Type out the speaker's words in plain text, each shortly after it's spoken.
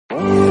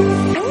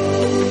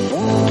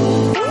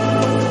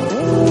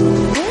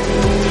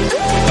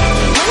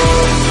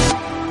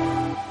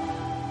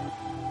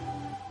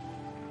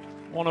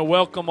to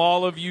welcome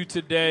all of you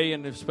today,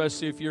 and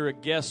especially if you're a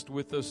guest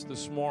with us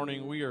this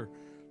morning. We are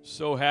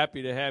so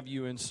happy to have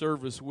you in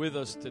service with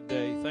us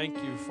today. Thank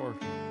you for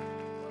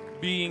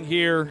being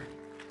here.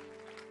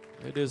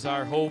 It is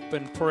our hope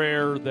and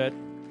prayer that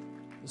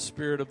the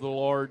Spirit of the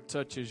Lord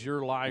touches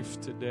your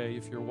life today.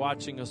 If you're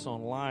watching us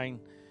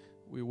online,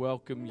 we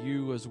welcome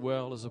you as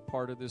well as a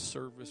part of this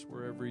service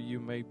wherever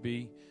you may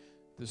be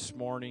this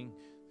morning.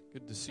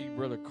 Good to see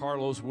Brother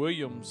Carlos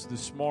Williams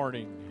this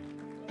morning.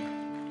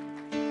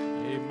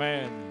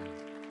 Amen.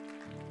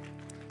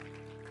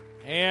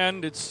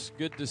 And it's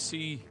good to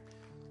see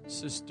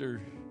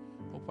Sister,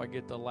 hope I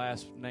get the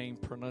last name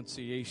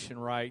pronunciation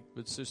right,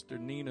 but Sister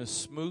Nina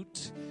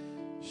Smoot.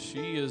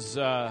 She is,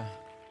 I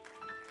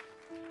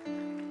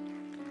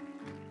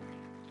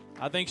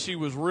think she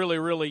was really,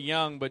 really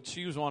young, but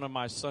she was one of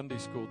my Sunday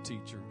school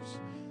teachers.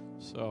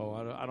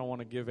 So I don't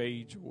want to give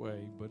age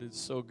away, but it's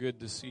so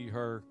good to see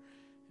her.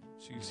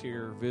 She's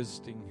here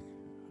visiting,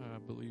 I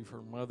believe,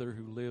 her mother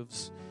who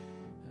lives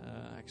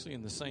actually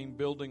in the same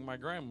building my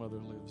grandmother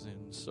lives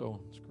in.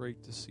 So it's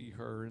great to see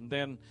her. And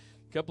then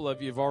a couple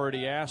of you have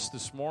already asked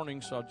this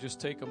morning, so I'll just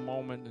take a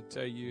moment to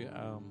tell you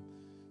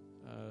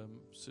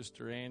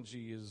Sister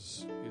Angie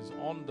is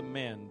on the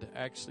mend.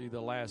 Actually, the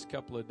last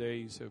couple of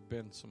days have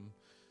been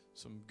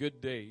some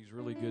good days,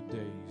 really good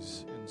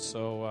days. And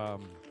so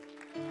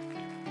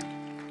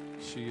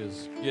she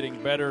is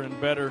getting better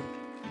and better.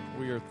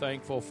 We are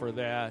thankful for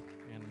that,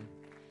 and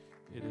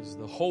it is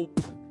the hope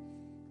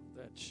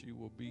that she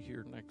will be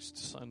here next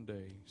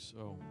Sunday.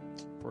 So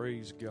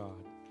praise God.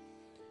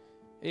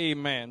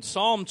 Amen.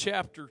 Psalm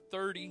chapter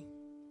 30,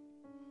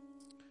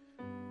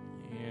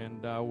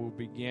 and I will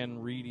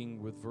begin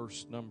reading with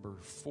verse number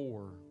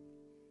 4.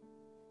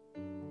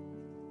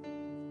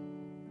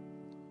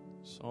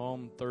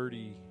 Psalm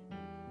 30,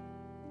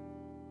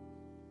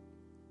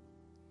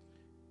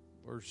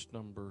 verse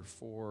number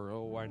 4.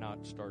 Oh, why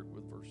not start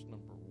with verse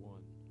number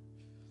 1?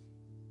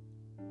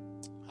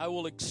 I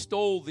will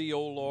extol thee,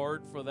 O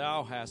Lord, for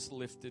thou hast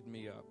lifted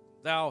me up.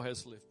 Thou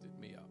hast lifted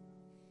me up.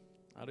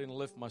 I didn't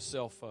lift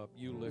myself up.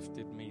 You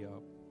lifted me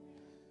up.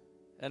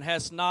 And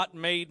hast not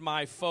made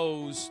my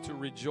foes to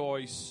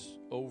rejoice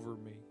over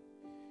me.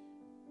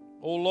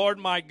 O Lord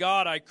my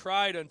God, I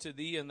cried unto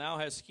thee, and thou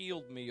hast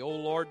healed me. O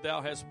Lord,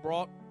 thou hast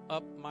brought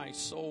up my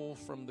soul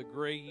from the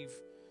grave.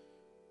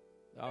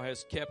 Thou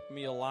hast kept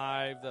me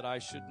alive, that I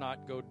should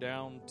not go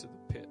down to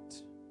the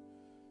pit.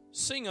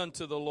 Sing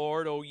unto the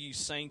Lord, O ye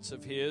saints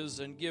of his,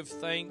 and give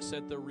thanks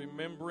at the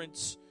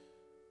remembrance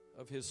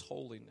of his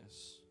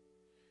holiness.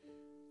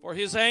 For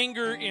his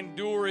anger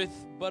endureth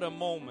but a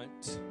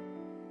moment.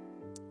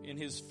 In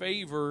his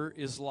favor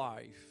is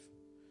life.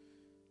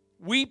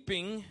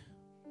 Weeping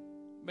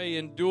may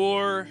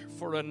endure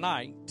for a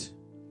night,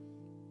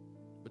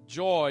 but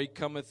joy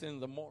cometh in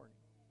the morning.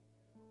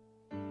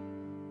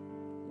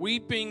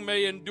 Weeping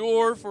may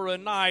endure for a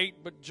night,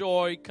 but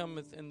joy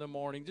cometh in the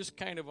morning. Just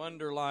kind of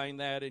underline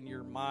that in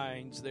your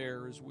minds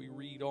there as we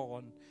read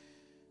on.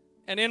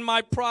 And in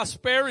my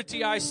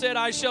prosperity I said,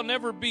 I shall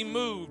never be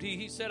moved.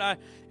 He said,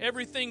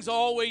 everything's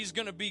always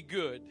going to be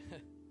good.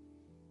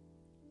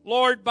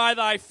 Lord, by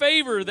thy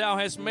favor thou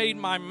hast made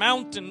my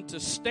mountain to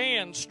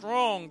stand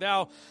strong.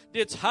 Thou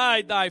didst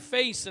hide thy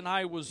face, and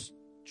I was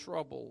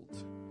troubled.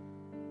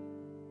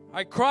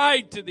 I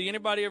cried to thee.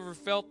 Anybody ever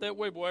felt that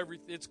way? Boy,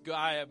 it's good.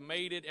 I have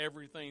made it.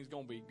 Everything's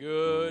going to be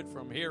good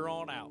from here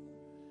on out.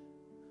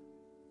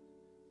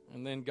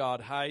 And then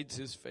God hides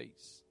his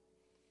face.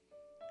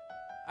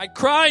 I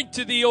cried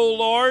to thee, O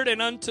Lord,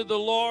 and unto the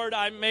Lord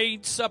I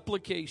made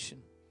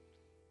supplication.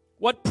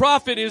 What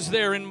profit is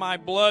there in my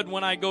blood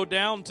when I go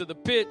down to the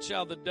pit?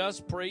 Shall the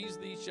dust praise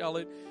thee? Shall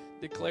it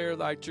declare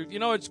thy truth? You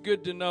know, it's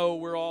good to know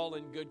we're all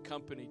in good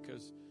company,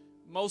 because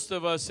most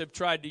of us have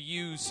tried to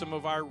use some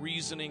of our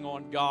reasoning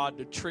on God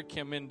to trick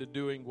him into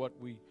doing what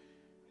we.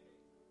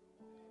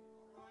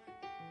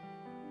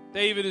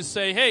 David is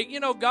saying, hey,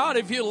 God,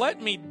 if you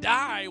let me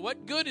die,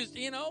 what good is,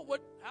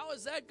 how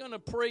is that going to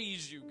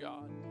praise you,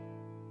 God?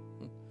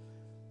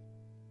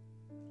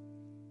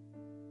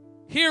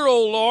 Hear,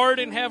 O Lord,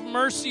 and have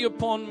mercy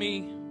upon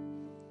me.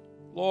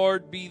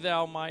 Lord, be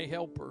thou my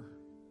helper.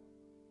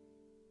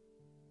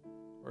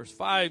 Verse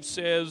 5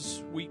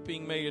 says,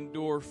 weeping may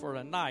endure for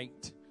a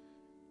night,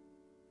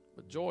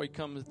 but joy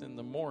cometh in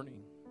the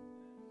morning.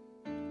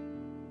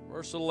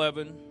 Verse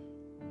 11,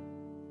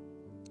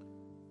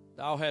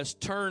 thou hast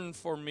turned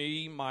for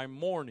me my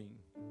mourning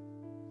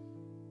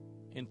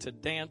into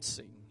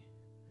dancing.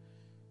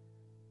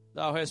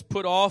 Thou hast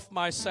put off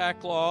my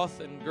sackcloth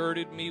and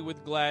girded me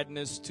with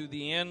gladness, to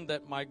the end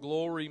that my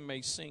glory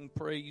may sing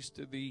praise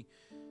to thee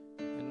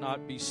and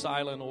not be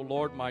silent. O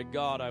Lord my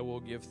God, I will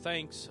give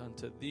thanks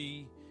unto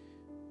thee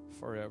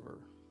forever.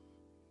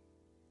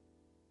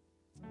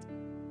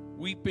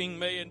 Weeping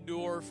may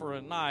endure for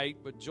a night,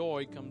 but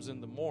joy comes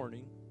in the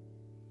morning.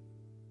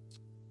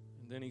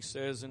 And then he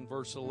says in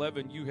verse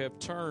 11, you have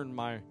turned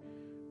my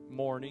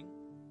mourning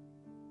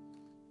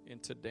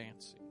into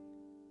dancing.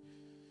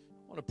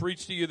 I want to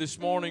preach to you this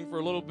morning for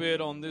a little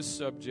bit on this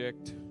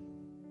subject.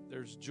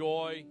 There's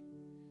joy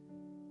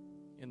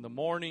in the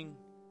morning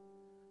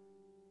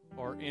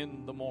or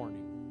in the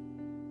morning.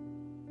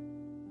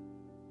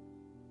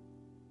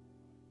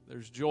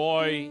 There's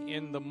joy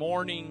in the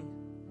morning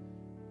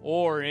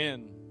or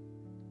in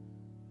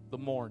the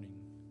morning.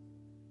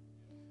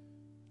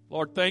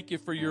 Lord, thank you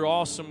for your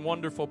awesome,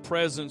 wonderful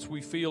presence we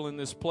feel in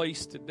this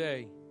place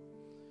today.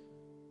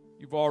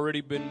 You've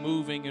already been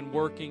moving and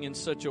working in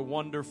such a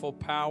wonderful,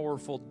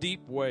 powerful,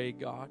 deep way,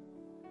 God.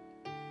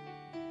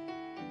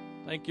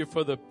 Thank you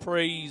for the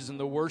praise and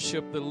the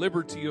worship, the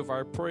liberty of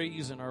our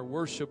praise and our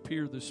worship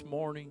here this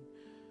morning,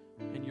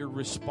 and your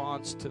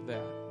response to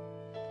that.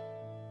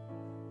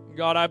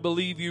 God, I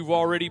believe you've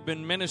already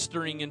been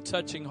ministering and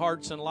touching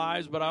hearts and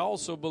lives, but I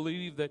also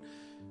believe that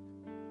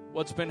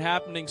what's been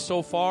happening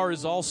so far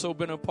has also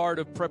been a part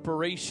of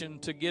preparation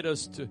to get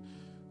us to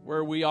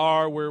where we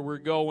are, where we're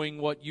going,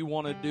 what you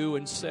want to do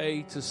and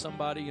say to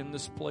somebody in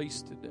this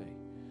place today.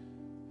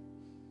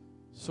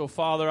 So,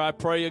 Father, I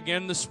pray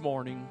again this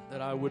morning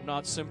that I would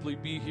not simply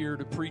be here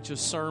to preach a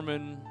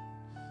sermon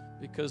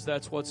because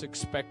that's what's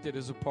expected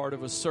as a part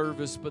of a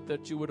service, but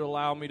that you would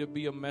allow me to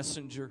be a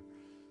messenger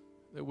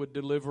that would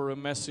deliver a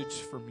message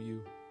from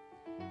you,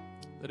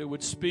 that it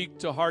would speak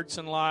to hearts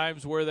and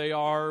lives where they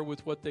are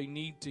with what they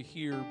need to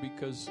hear,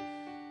 because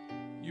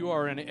you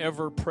are an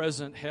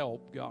ever-present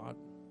help, God.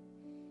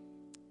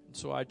 And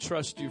so I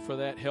trust you for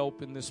that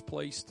help in this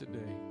place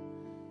today.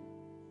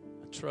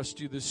 I trust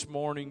you this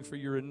morning for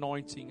your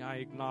anointing. I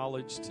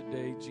acknowledge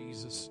today,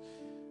 Jesus,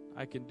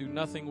 I can do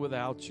nothing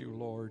without you,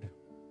 Lord.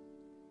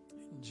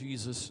 In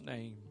Jesus'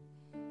 name,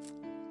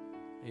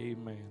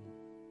 amen.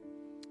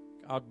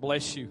 God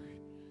bless you.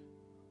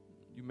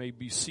 You may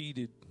be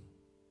seated.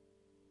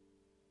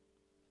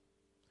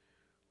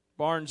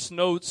 Barnes'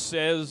 notes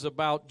says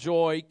about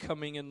joy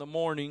coming in the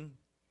morning.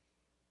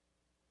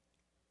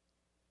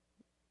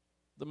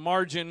 The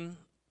margin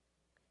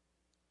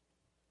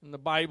in the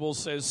Bible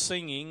says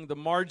singing. The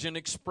margin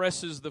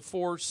expresses the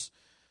force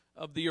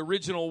of the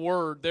original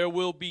word. There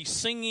will be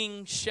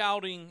singing,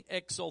 shouting,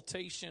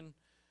 exultation.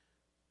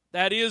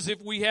 That is,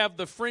 if we have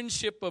the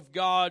friendship of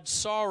God,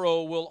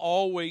 sorrow will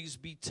always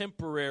be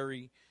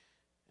temporary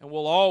and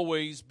will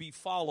always be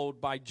followed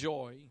by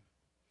joy.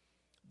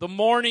 The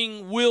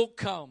morning will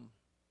come.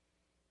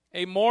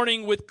 A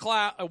morning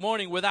a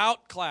morning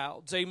without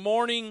clouds. A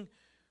morning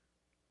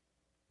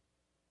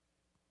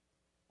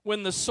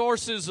when the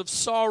sources of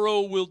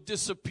sorrow will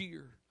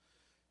disappear.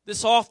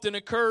 This often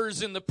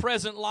occurs in the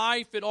present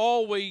life. It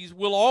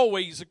will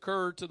always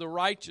occur to the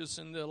righteous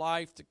in the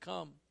life to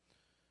come.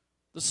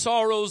 The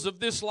sorrows of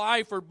this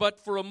life are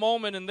but for a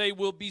moment, and they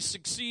will be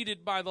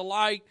succeeded by the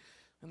light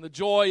and the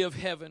joy of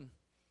heaven.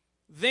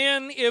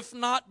 Then, if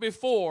not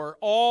before,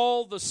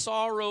 all the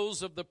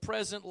sorrows of the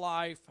present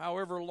life,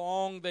 however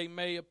long they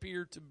may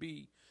appear to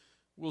be,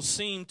 will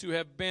seem to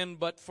have been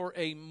but for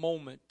a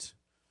moment.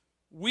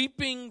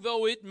 Weeping,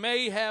 though it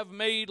may have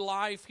made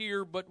life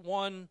here but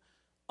one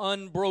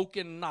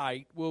unbroken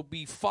night, will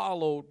be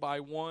followed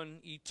by one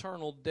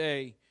eternal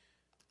day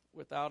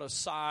without a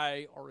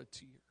sigh or a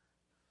tear.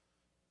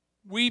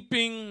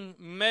 Weeping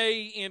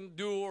may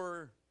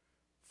endure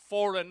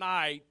for a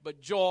night,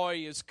 but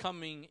joy is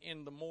coming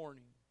in the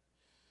morning.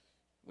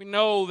 We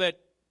know that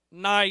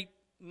night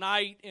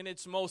in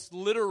its most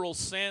literal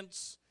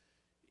sense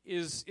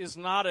is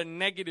not a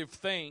negative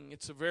thing.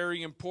 It's a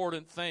very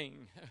important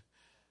thing.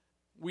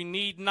 We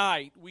need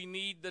night. We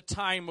need the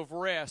time of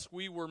rest.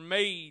 We were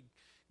made.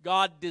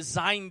 God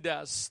designed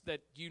us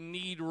that you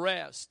need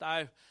rest.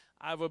 I've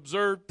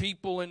observed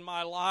people in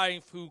my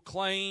life who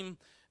claim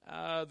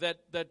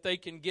that they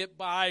can get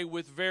by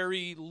with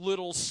very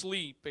little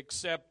sleep,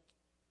 except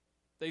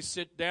they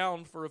sit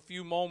down for a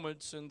few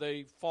moments and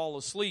they fall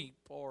asleep,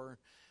 or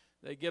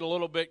they get a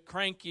little bit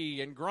cranky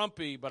and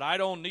grumpy, but I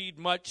don't need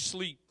much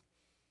sleep.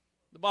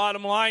 The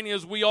bottom line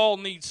is we all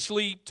need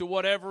sleep to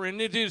whatever, and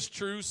it is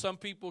true. Some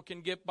people can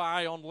get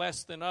by on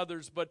less than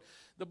others, but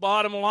the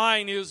bottom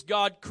line is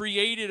God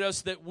created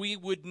us that we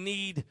would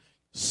need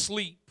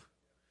sleep.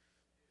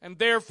 And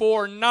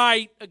therefore,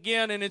 night,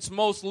 again, in its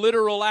most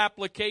literal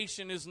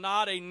application, is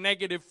not a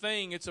negative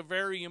thing. It's a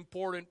very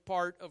important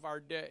part of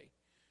our day.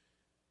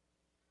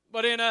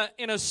 But in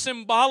a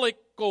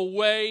symbolical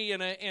way,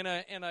 in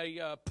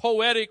a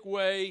poetic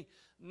way,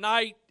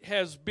 night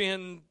has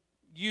been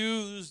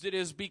used. It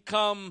has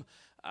become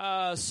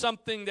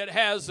something that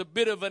has a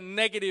bit of a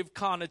negative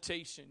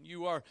connotation.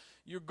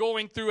 You're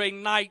going through a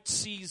night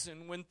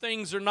season when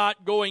things are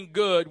not going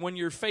good, when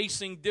you're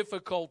facing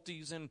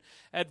difficulties and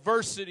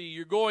adversity,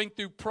 you're going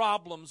through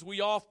problems. We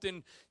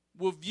often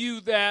will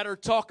view that or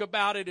talk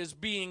about it as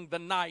being the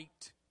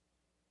night.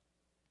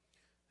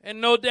 And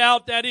no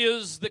doubt that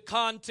is the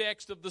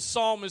context of the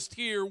psalmist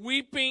here.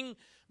 Weeping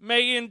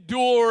may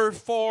endure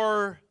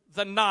for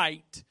the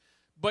night,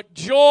 but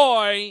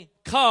joy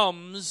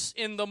comes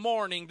in the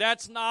morning.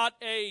 That's not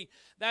an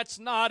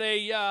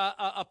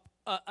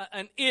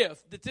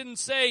if. It didn't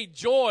say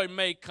joy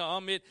may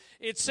come.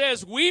 It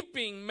says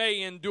weeping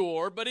may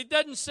endure, but it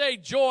doesn't say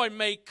joy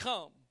may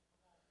come.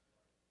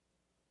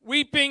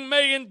 Weeping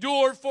may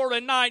endure for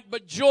a night,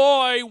 but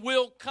joy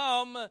will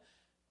come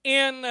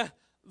in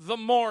the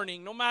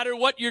morning. No matter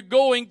what you're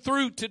going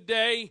through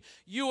today,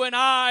 you and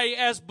I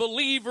as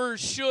believers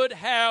should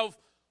have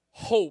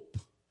hope.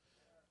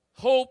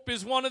 Hope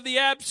is one of the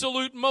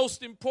absolute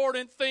most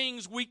important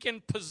things we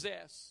can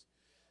possess.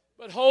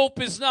 But hope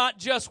is not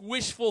just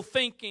wishful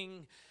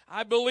thinking.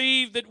 I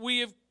believe that we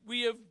have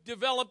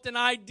developed an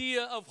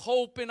idea of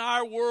hope in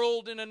our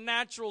world in a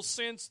natural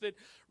sense that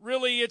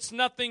really it's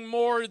nothing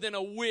more than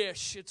a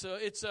wish. It's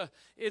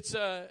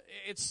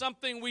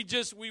something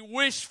we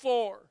wish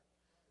for.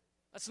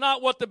 That's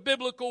not what the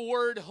biblical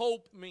word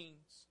hope means.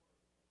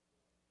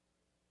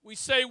 We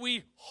say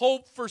we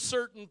hope for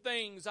certain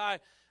things. I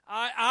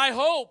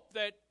hope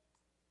that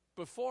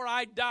before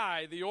I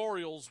die, the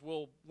Orioles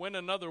will win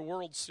another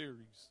World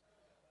Series.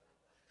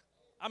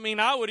 I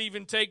mean, I would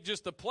even take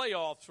just the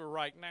playoffs for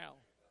right now.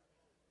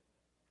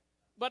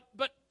 But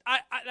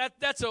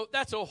that's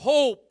a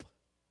hope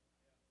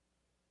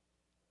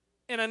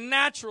in a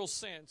natural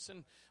sense.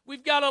 And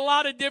we've got a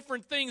lot of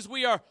different things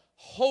we are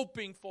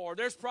hoping for.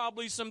 There's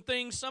probably some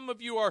things some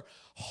of you are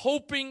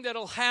hoping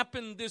that'll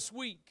happen this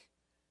week.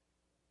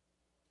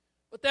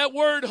 But that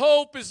word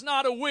hope is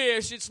not a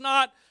wish. It's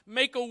not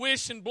make a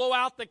wish and blow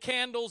out the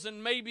candles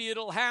and maybe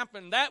it'll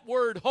happen. That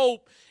word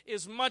hope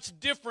is much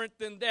different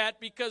than that,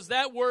 because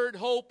that word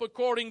hope,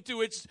 according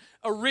to its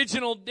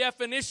original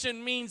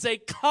definition, means a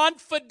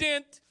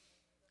confident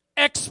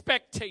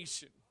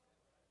expectation.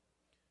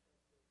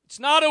 It's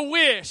not a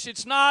wish.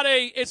 It's not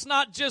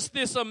just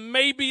this,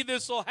 maybe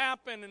this will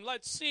happen and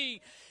let's see.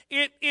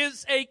 It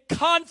is a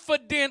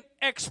confident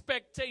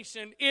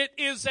expectation. It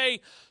is a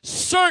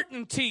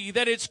certainty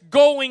that it's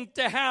going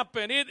to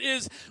happen. It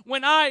is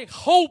when I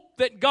hope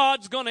that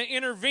God's going to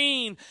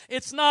intervene.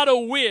 It's not a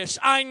wish.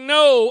 I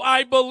know,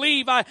 I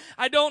believe. I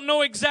don't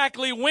know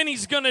exactly when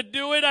He's going to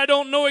do it. I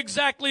don't know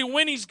exactly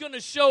when He's going to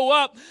show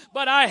up.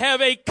 But I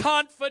have a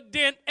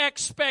confident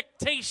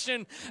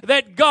expectation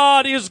that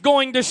God is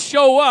going to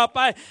show up.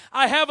 I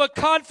have a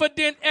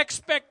confident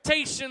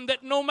expectation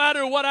that no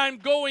matter what I'm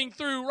going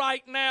through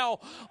right now,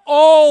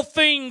 all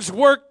things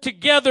work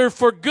together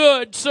for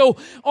good. So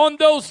on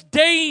those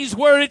days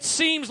where it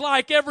seems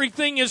like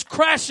everything is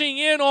crashing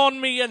in on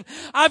me and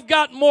I've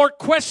got more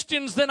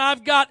questions than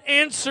I've got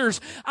answers,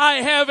 I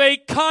have a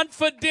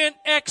confident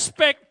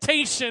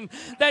expectation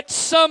that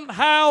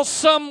somehow,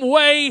 some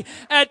way,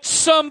 at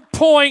some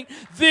point,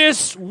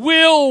 this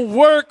will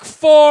work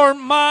for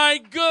my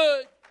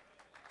good.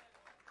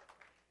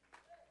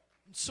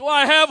 So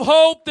I have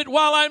hope that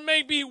while I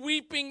may be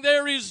weeping,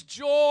 there is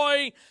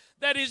joy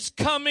that is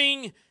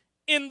coming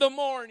in the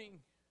morning.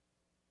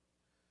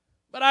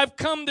 But I've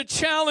come to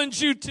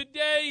challenge you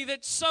today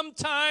that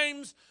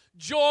sometimes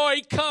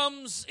joy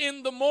comes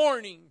in the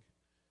morning.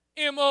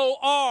 M-O-R-N-I-G.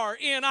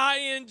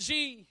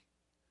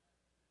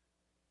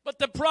 But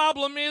the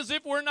problem is,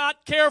 if we're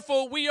not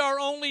careful, we are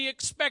only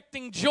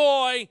expecting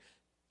joy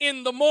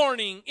in the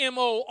morning.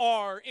 M-O-R-N-I-N-G.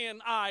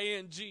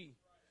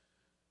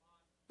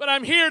 But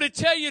I'm here to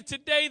tell you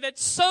today that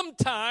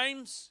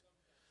sometimes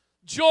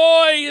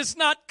joy is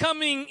not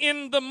coming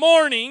in the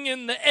morning,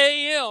 in the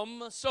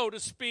a.m., so to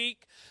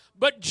speak,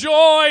 but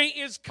joy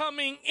is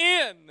coming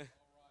in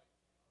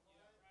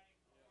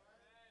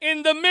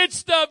the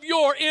midst of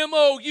your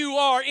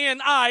M-O-U-R-N-I-N-G,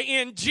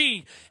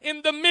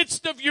 in the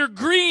midst of your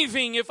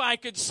grieving, if I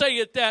could say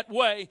it that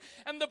way.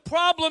 And the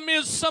problem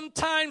is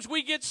sometimes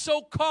we get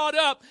so caught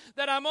up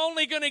that I'm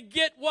only going to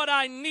get what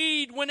I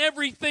need when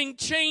everything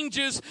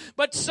changes.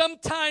 But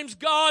sometimes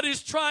God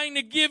is trying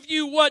to give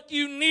you what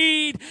you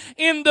need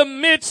in the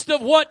midst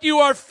of what you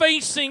are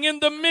facing, in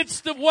the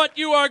midst of what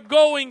you are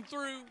going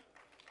through.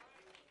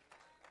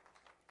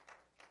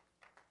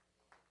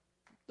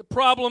 The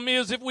problem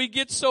is, if we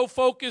get so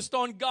focused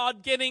on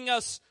God getting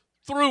us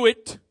through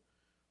it,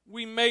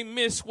 we may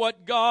miss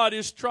what God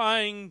is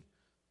trying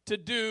to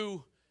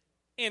do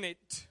in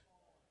it.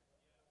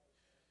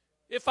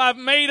 If I've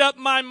made up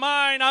my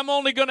mind I'm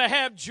only going to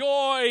have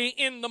joy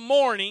in the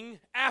morning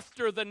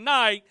after the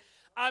night,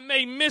 I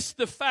may miss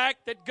the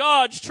fact that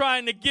God's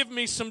trying to give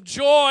me some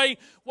joy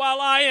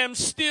while I am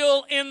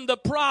still in the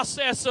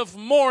process of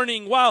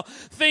mourning, while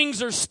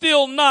things are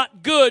still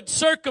not good,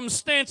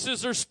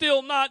 circumstances are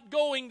still not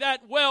going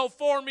that well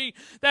for me,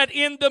 that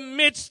in the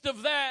midst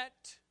of that,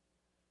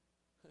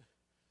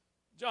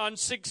 John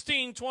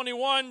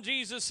 16:21,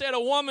 Jesus said, "A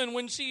woman,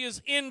 when she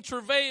is in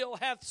travail,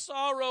 hath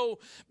sorrow,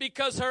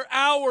 because her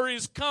hour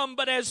is come.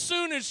 But as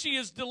soon as she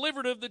is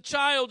delivered of the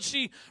child,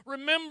 she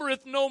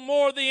remembereth no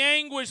more the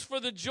anguish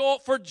for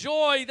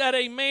joy that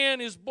a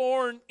man is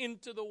born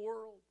into the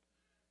world."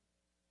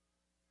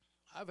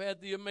 I've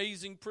had the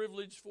amazing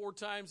privilege 4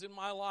 times in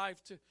my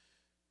life to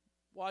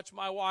watch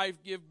my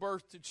wife give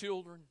birth to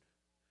children.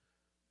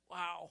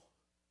 Wow.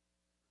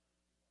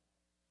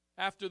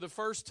 After the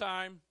first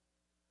time,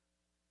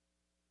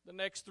 the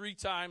next 3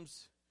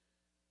 times,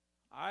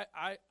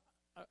 I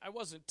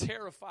wasn't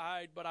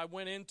terrified, but I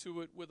went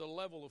into it with a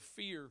level of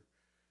fear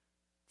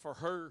for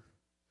her.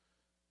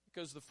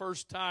 Because the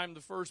first time,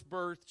 the first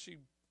birth, she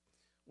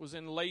was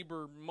in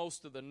labor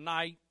most of the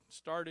night,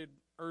 started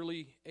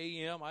early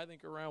a.m., I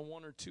think around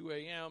 1 or 2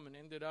 a.m., and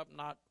ended up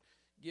not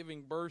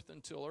giving birth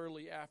until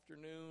early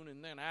afternoon.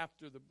 And then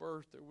after the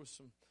birth, there was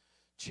some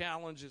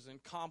challenges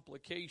and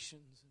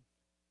complications.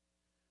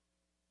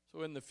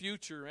 So in the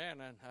future, man,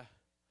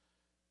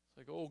 it's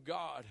like, oh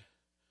God.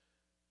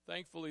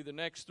 Thankfully, the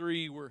next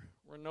 3 were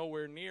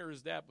nowhere near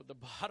as that, but the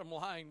bottom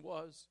line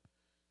was,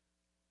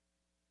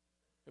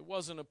 it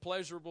wasn't a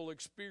pleasurable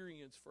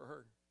experience for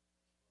her.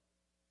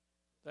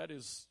 That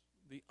is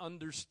the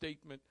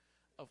understatement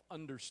of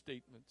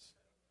understatements.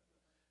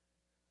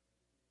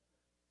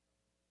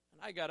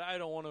 And I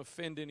don't want to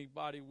offend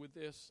anybody with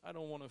this. I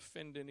don't want to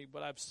offend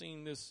anybody. I've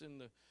seen this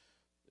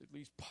at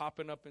least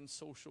popping up in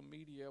social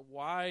media.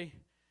 Why?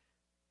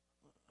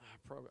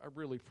 I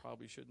really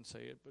probably shouldn't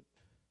say it, but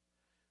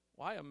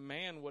why a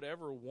man would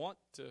ever want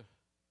to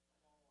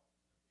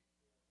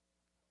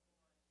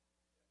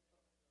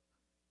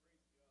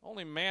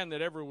only man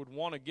that ever would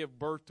want to give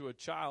birth to a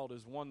child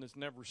is one that's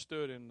never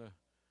stood in the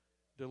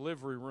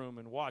delivery room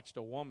and watched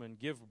a woman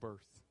give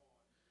birth.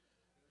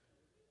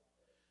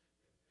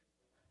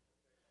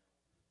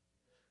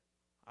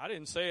 I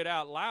didn't say it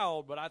out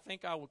loud, but I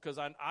think I would, because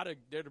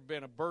there'd have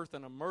been a birth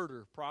and a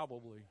murder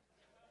probably.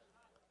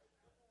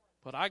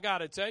 But I got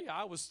to tell you,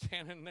 I was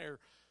standing there.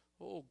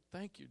 Oh,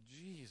 thank you,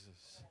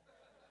 Jesus.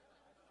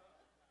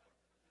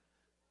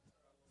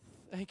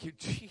 Thank you,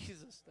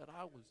 Jesus, that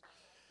I was.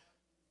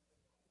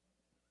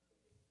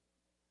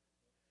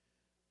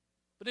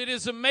 But it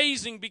is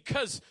amazing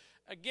because,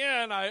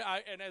 again,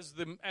 and as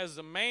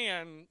the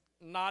man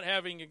not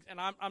having, and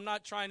I'm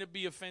not trying to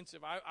be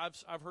offensive.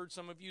 I've heard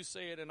some of you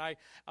say it, and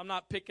I'm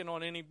not picking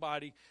on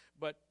anybody.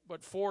 But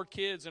 4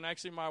 kids, and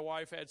actually my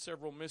wife had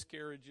several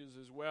miscarriages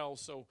as well.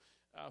 So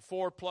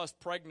 4 plus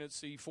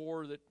pregnancy,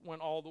 4 that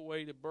went all the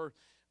way to birth.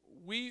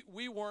 We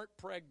weren't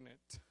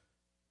pregnant.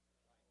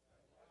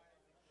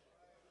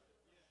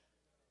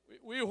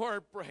 We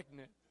weren't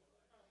pregnant.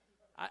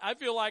 I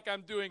feel like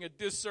I'm doing a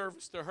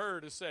disservice to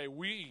her to say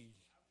we.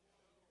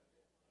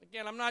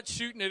 Again, I'm not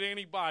shooting at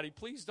anybody.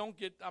 Please don't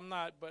get, I'm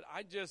not, but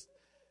I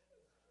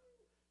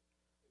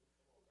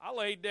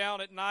laid down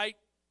at night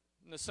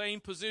in the same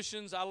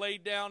positions I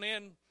laid down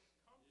in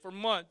for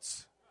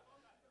months.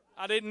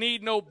 I didn't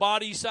need no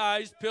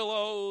body-sized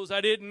pillows. I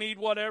didn't need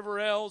whatever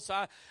else.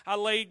 I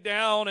laid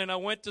down and I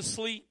went to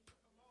sleep.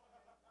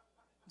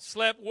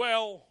 Slept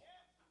well.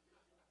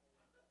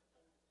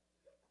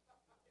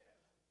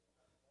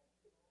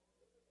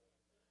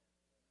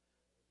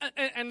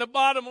 And the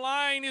bottom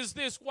line is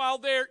this: while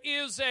there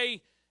is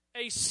a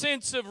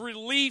sense of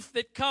relief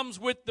that comes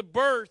with the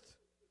birth,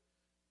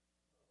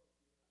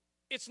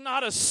 it's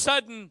not a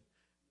sudden,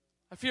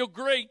 I feel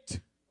great,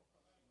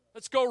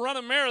 let's go run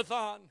a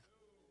marathon.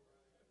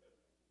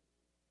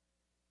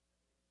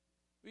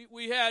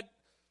 We had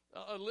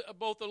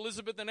both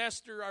Elizabeth and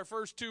Esther. Our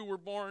first 2 were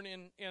born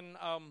in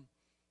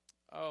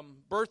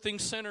birthing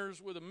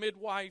centers with a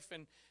midwife,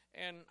 and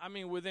I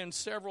mean, within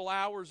several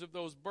hours of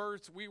those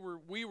births, we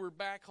were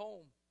back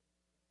home.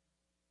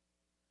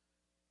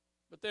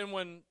 But then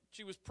when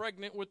she was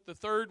pregnant with the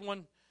 3rd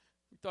one,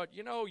 we thought,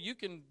 you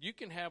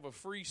can have a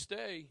free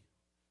stay,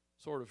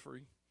 sort of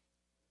free,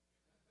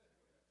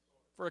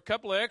 for a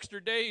couple of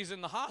extra days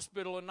in the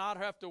hospital and not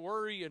have to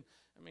worry. And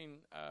I mean,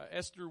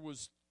 Esther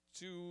was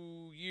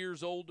 2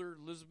 years older.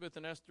 Elizabeth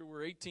and Esther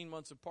were 18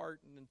 months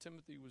apart, and then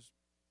Timothy was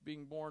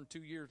being born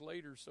 2 years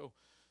later. So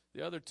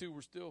the other 2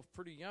 were still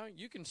pretty young.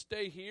 You can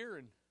stay here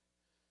and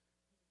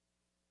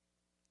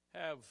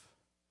have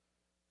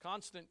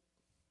constant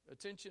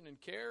attention and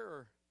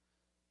care.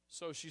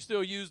 So she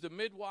still used a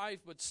midwife,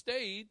 but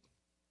stayed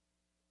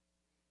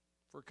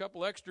for a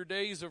couple extra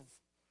days of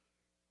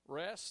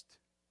rest.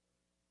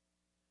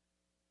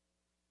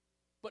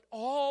 But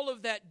all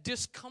of that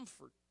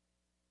discomfort,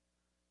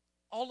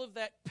 all of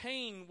that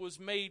pain was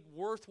made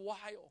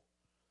worthwhile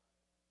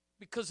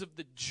because of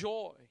the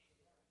joy.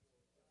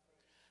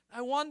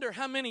 I wonder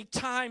how many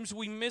times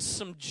we miss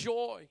some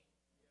joy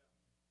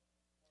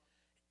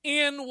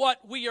in what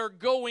we are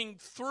going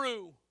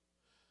through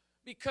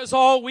because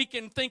all we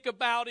can think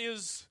about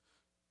is,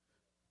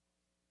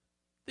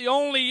 the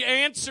only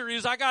answer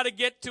is, I got to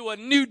get to a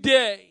new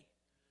day.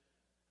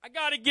 I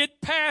got to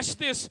get past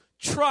this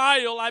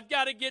trial. I've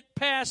got to get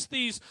past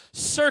these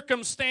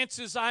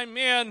circumstances I'm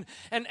in.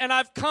 And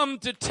I've come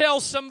to tell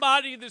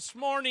somebody this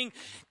morning,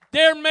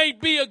 there may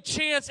be a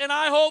chance, and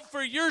I hope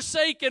for your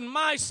sake and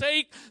my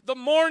sake, the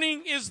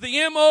mourning is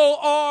the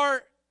MORNING.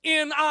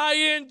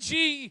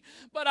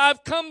 But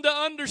I've come to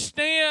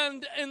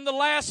understand in the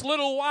last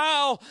little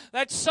while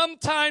that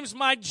sometimes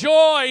my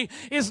joy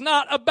is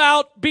not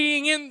about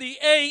being in the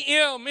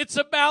AM. It's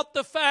about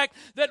the fact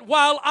that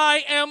while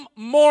I am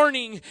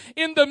mourning,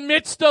 in the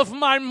midst of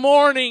my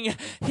mourning,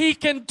 He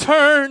can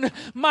turn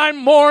my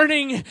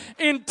mourning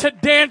into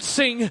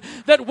dancing.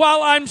 That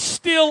while I'm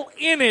still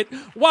in it,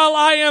 while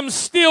I am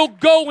still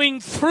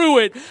going through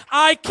it,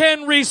 I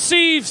can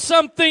receive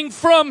something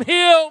from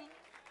Him.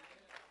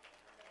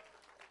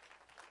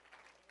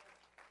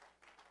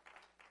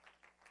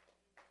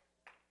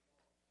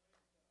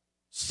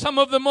 Some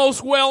of the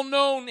most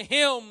well-known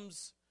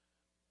hymns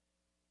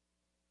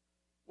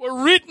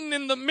were written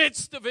in the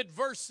midst of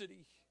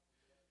adversity.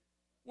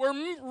 Were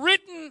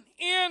written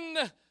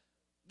in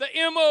the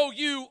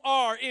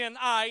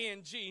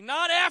Mourning,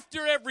 not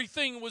after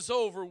everything was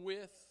over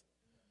with.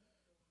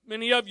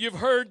 Many of you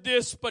have heard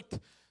this, but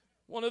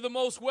one of the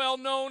most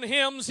well-known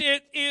hymns,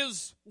 "It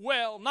is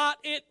well," not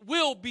 "it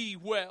will be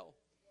well."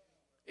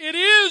 "It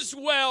is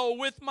well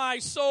with my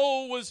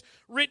soul" was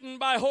written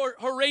by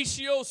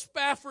Horatio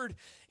Spafford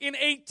in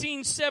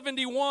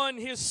 1871.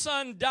 His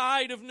son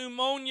died of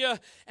pneumonia,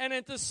 and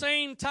at the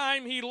same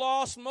time he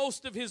lost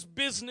most of his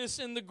business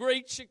in the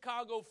Great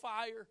Chicago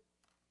Fire.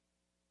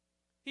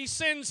 He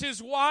sends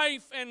his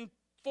wife and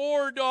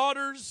 4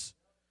 daughters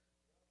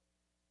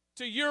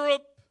to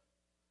Europe,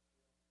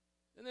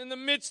 and in the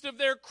midst of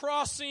their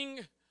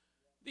crossing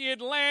the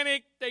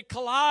Atlantic, they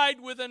collide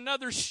with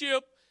another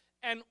ship,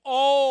 and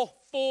all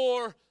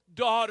 4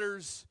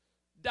 daughters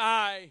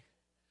die.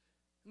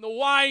 And the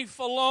wife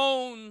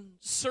alone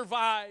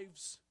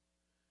survives.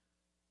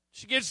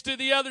 She gets to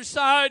the other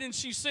side and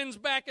she sends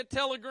back a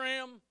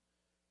telegram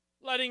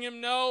letting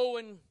him know,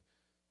 and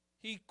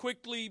he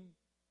quickly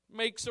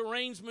makes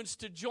arrangements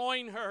to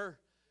join her.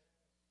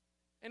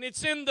 And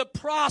it's in the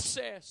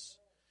process.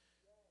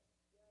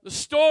 The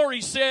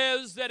story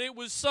says that it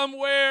was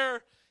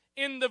somewhere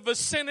in the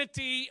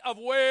vicinity of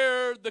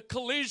where the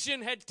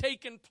collision had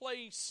taken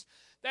place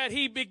that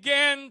he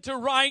began to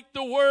write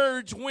the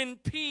words, "When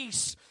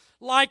peace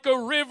like a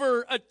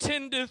river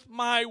attendeth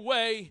my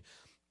way,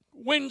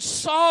 when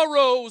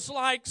sorrows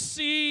like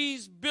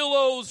seas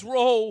billows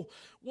roll,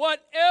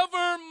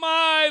 whatever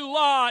my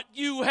lot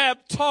you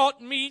have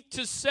taught me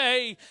to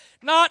say,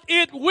 not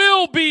it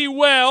will be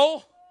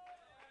well."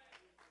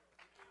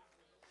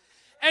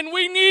 And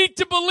we need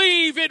to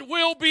believe it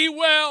will be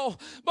well.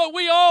 But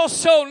we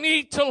also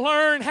need to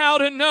learn how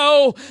to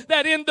know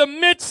that in the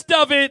midst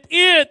of it,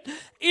 it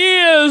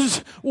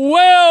is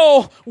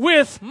well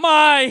with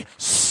my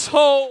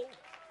soul.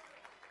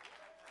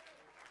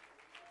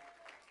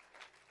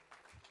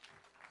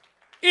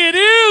 It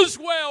is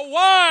well.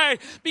 Why?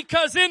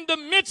 Because in the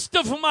midst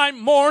of my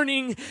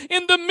mourning,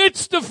 in the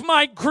midst of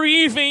my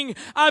grieving,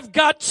 I've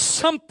got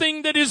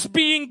something that is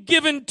being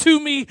given to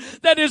me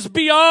that is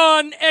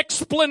beyond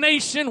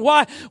explanation.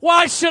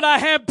 Why should I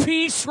have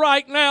peace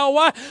right now?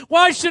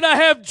 Why should I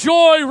have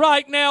joy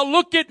right now?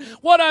 Look at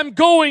what I'm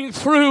going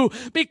through.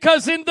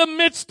 Because in the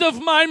midst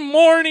of my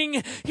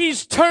mourning,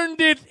 He's turned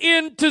it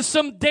into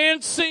some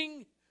dancing.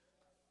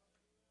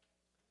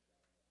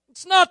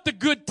 It's not the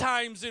good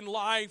times in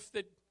life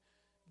that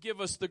give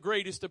us the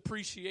greatest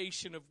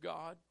appreciation of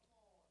God.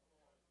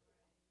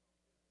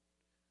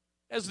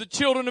 As the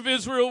children of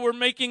Israel were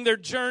making their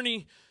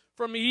journey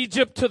from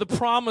Egypt to the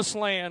Promised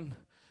Land,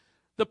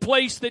 the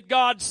place that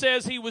God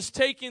says He was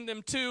taking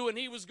them to, and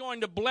He was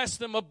going to bless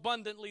them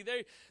abundantly.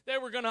 They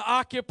were going to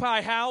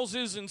occupy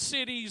houses and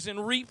cities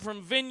and reap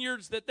from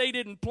vineyards that they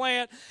didn't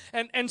plant.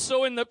 And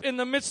so in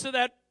the midst of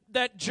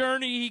that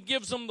journey, He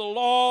gives them the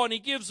law, and He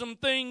gives them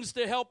things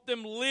to help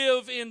them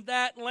live in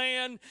that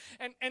land.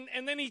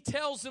 And then He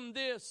tells them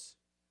this.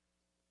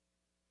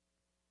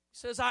 He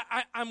says,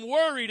 I'm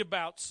worried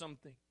about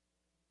something.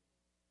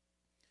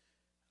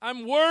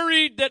 I'm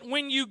worried that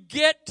when you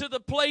get to the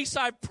place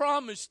I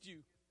promised you,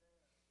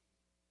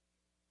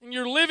 and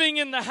you're living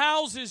in the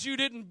houses you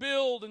didn't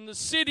build, and the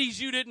cities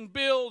you didn't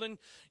build, and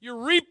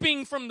you're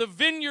reaping from the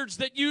vineyards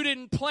that you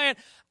didn't plant,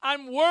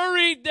 I'm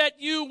worried that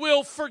you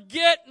will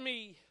forget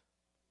me.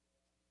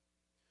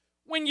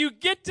 When you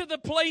get to the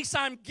place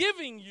I'm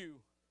giving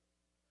you,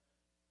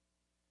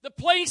 the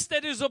place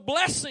that is a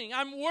blessing,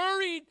 I'm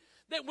worried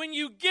that when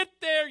you get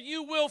there,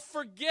 you will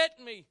forget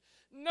me.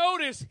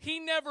 Notice, He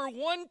never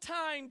one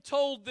time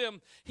told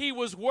them He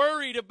was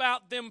worried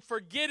about them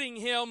forgetting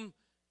Him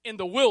in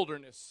the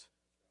wilderness.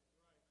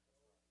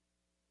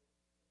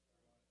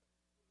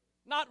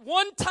 Not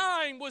one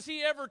time was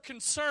He ever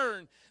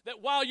concerned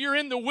that while you're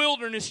in the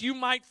wilderness, you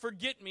might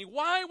forget me.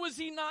 Why was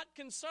He not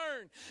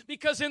concerned?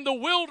 Because in the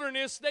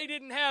wilderness, they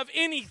didn't have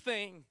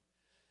anything.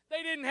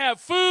 They didn't have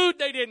food.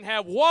 They didn't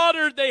have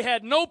water. They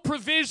had no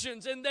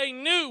provisions. And they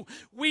knew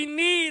we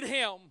need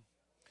Him.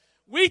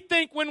 We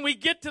think when we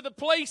get to the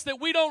place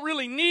that we don't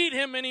really need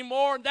Him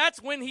anymore,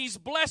 that's when He's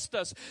blessed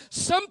us.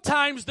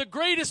 Sometimes the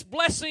greatest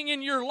blessing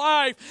in your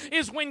life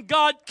is when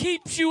God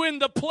keeps you in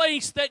the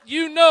place that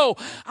you know,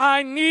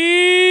 I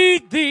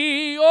need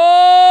Thee.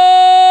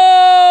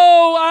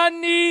 Oh, I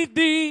need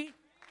Thee.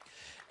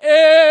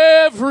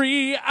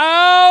 Every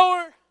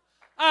hour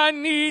I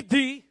need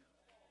Thee.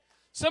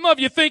 Some of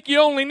you think you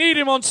only need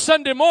Him on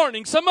Sunday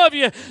morning. Some of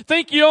you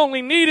think you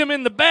only need Him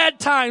in the bad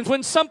times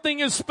when something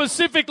is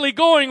specifically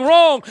going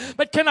wrong.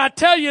 But can I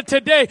tell you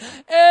today,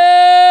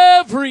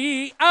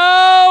 every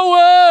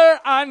hour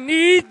I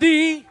need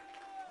Thee.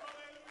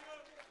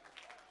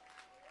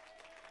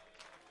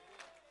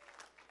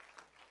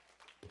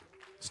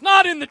 It's It's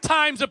not in the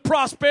times of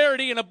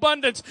prosperity and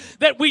abundance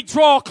that we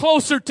draw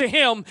closer to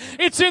Him.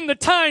 It's in the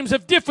times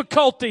of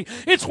difficulty.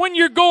 It's when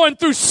you're going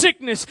through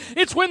sickness.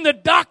 It's when the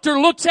doctor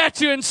looks at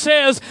you and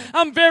says,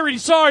 I'm very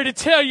sorry to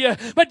tell you,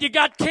 but you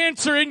got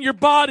cancer in your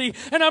body,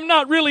 and I'm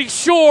not really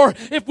sure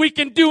if we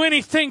can do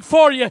anything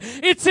for you.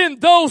 It's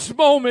in those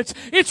moments.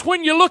 It's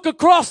when you look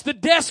across the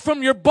desk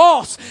from your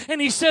boss,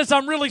 and he says,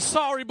 I'm really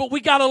sorry, but we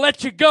got to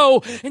let you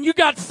go, and you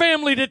got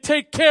family to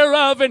take care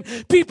of, and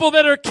people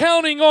that are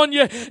counting on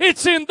you.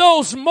 It's in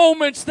those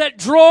moments that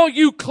draw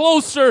you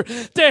closer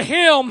to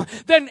Him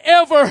than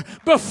ever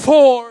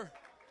before.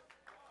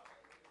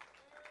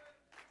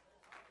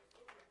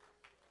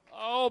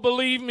 Oh,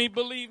 believe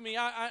me.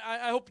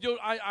 I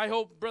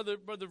hope Brother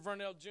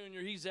Vernell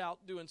Jr., he's out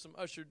doing some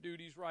usher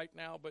duties right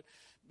now, but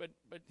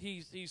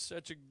he's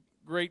such a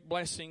great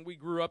blessing. We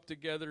grew up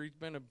together. He's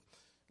been a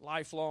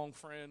lifelong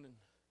friend, and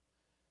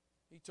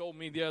he told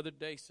me the other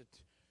day, said,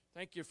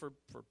 thank you for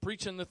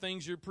preaching the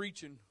things you're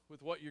preaching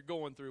with what you're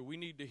going through. We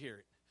need to hear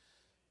it.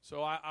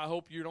 So I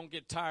hope you don't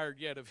get tired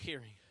yet of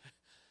hearing.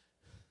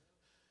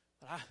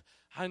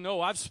 I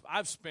know I've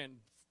spent,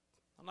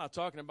 I'm not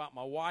talking about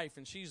my wife,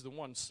 and she's the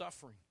one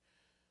suffering.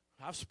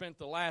 I've spent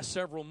the last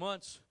several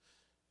months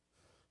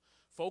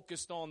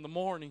focused on the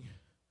mourning.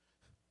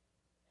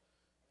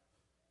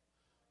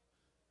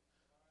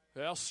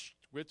 Well,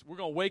 we're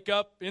going to wake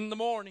up in the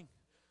morning.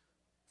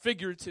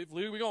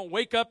 Figuratively, we're going to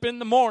wake up in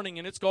the morning,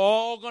 and it's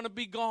all going to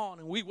be gone.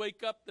 And we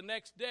wake up the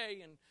next day,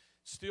 and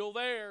still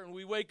there. And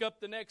we wake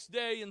up the next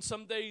day, and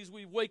some days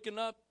we've waken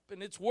up,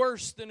 and it's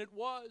worse than it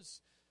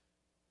was.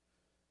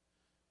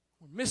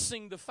 We're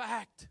missing the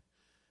fact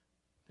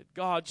that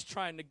God's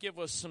trying to give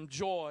us some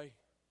joy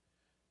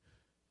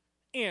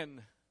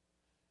in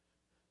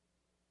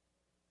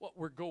what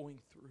we're going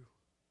through,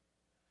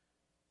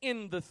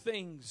 in the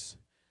things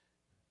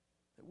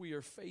that we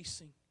are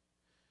facing.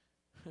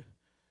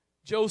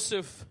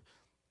 Joseph,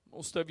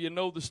 most of you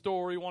know the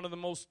story, one of the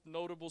most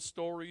notable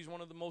stories, one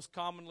of the most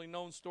commonly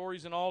known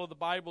stories in all of the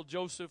Bible.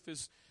 Joseph,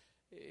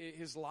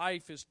 his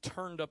life is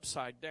turned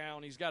upside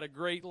down. He's got a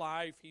great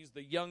life. He's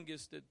the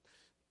youngest.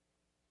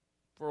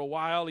 For a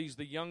while, he's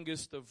the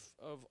youngest of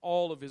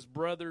all of his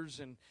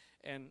brothers.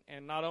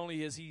 And not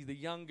only is he the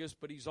youngest,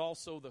 but he's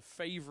also the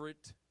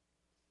favorite.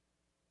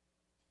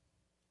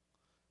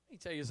 Let me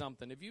tell you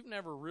something. If you've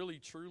never really,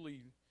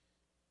 truly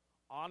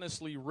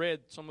honestly read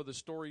some of the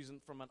stories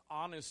from an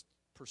honest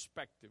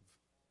perspective,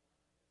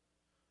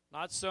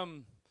 not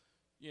some,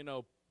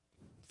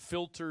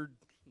 filtered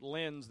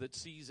lens that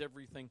sees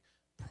everything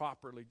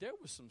properly, there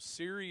was some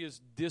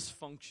serious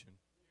dysfunction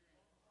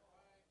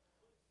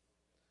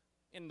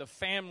in the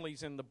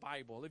families in the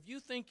Bible. If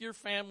you think your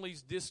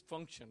family's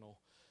dysfunctional,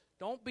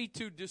 don't be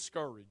too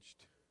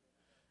discouraged.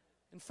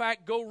 In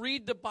fact, go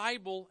read the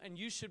Bible and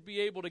you should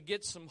be able to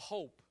get some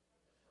hope.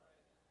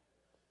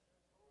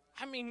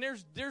 I mean,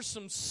 there's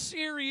some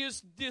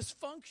serious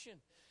dysfunction.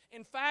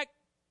 In fact,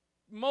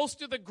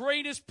 most of the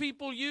greatest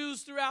people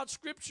used throughout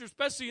Scripture,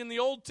 especially in the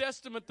Old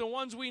Testament, the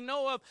ones we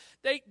know of,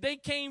 they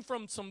came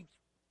from some,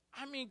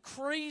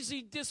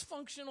 crazy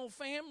dysfunctional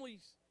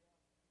families.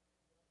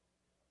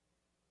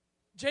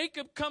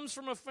 Jacob comes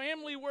from a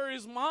family where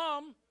his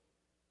mom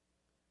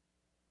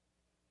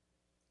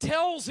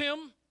tells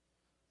him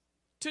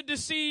to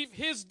deceive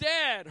his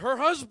dad, her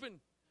husband.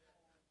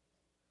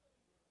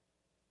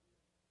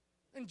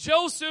 And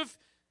Joseph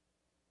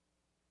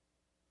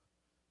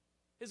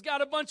has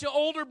got a bunch of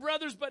older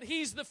brothers, but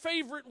he's the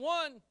favorite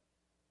one.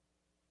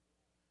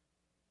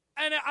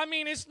 And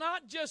it's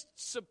not just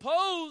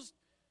supposed.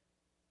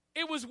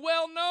 It was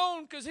well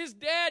known because his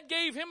dad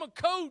gave him a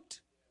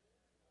coat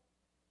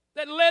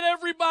that let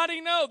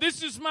everybody know,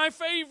 this is my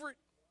favorite.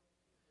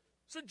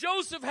 So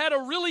Joseph had a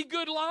really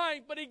good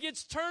life, but he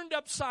gets turned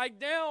upside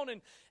down,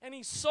 and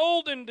he's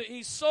sold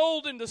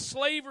into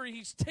slavery.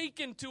 He's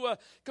taken to a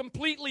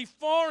completely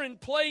foreign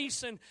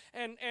place and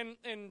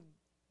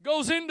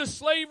goes into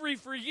slavery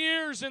for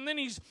years, and then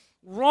he's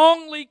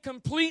wrongly,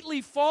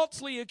 completely,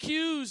 falsely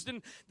accused,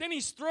 and then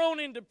he's thrown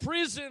into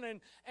prison,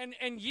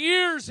 and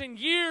years and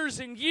years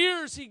and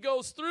years he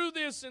goes through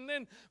this, and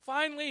then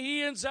finally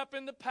he ends up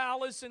in the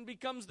palace and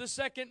becomes the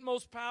second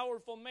most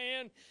powerful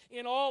man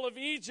in all of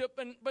Egypt.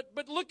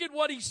 But look at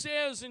what he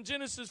says in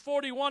Genesis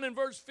 41 and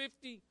verse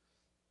 50.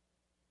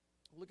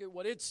 Look at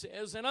what it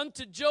says. And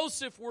unto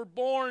Joseph were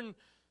born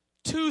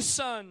 2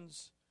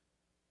 sons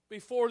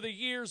before the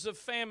years of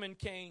famine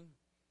came,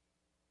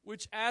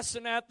 which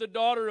Asenath, the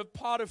daughter of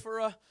Potiphar,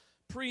 a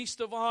priest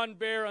of On,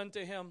 bare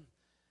unto him.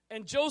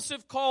 And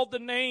Joseph called the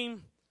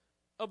name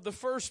of the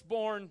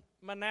firstborn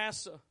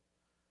Manasseh.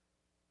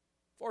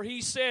 For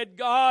he said,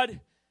 God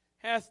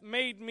hath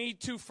made me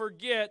to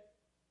forget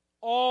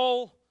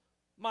all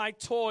my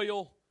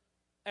toil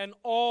and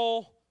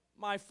all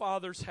my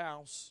father's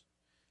house.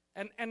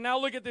 And now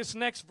look at this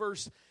next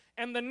verse.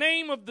 And the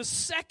name of the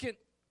second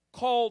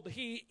called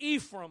he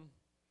Ephraim.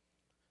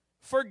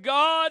 For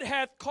God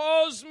hath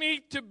caused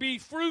me to be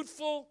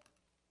fruitful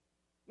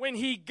when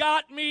he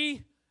got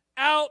me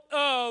out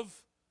of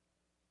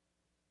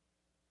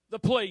the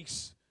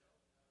place.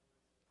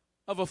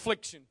 of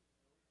affliction.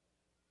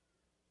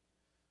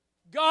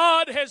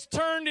 God has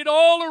turned it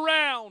all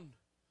around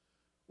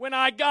when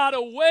I got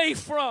away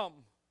from.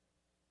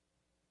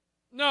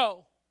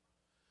 No.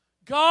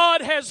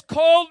 God has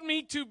called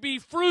me to be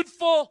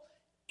fruitful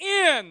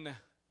in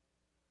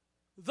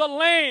the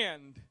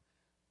land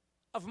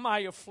of my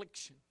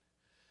affliction.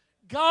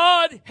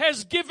 God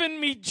has given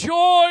me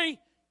joy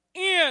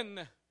in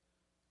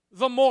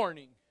the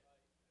mourning.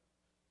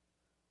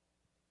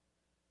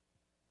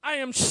 I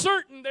am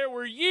certain there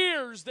were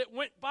years that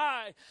went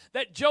by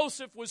that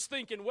Joseph was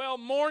thinking, well,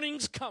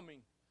 morning's coming.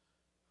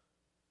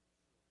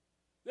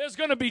 There's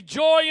going to be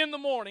joy in the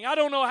morning. I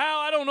don't know how,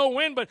 I don't know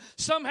when, but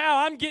somehow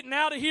I'm getting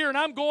out of here and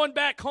I'm going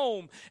back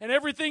home and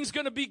everything's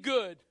going to be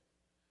good.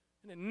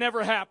 And it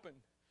never happened.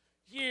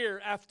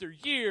 Year after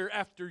year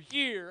after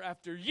year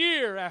after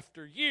year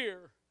after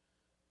year.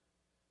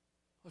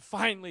 But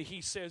finally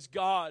he says,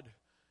 God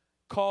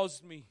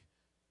caused me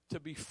to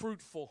be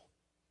fruitful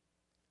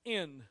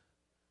in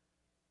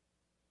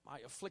my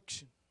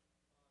affliction.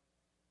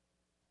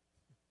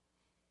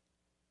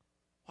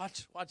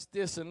 Watch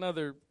this,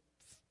 another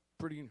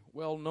pretty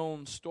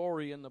well-known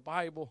story in the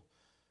Bible.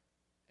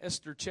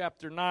 Esther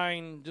chapter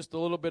 9, just a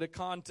little bit of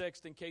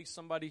context in case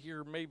somebody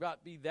here may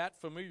not be that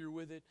familiar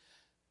with it.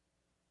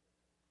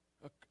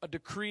 A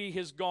decree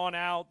has gone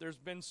out. There's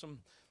been some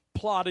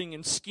plotting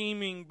and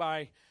scheming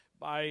by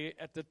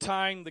at the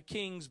time, the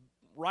king's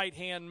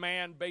right-hand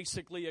man,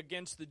 basically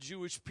against the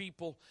Jewish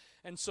people.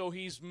 And so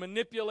he's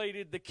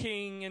manipulated the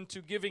king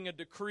into giving a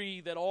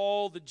decree that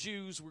all the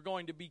Jews were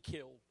going to be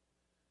killed.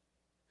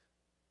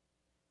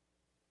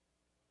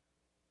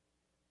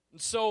 And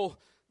so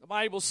the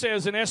Bible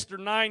says in Esther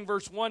 9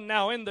 verse 1,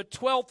 now in the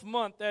 12th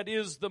month, that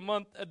is the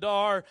month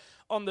Adar,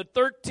 on the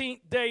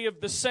 13th day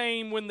of the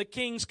same, when the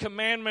king's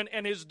commandment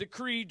and his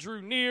decree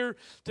drew near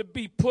to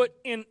be put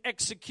in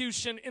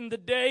execution, in the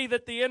day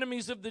that the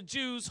enemies of the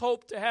Jews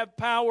hoped to have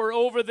power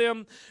over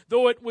them,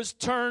 though it was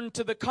turned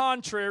to the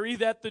contrary,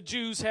 that the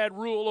Jews had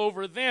rule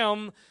over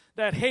them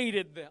that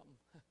hated them.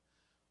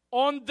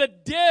 On the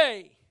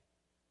day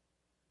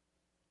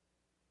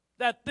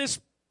that this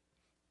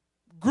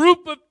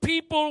group of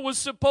people was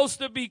supposed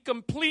to be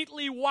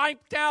completely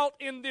wiped out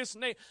in this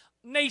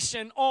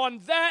nation, on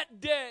that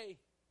day,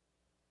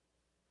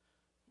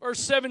 verse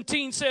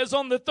 17 says,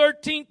 on the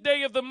 13th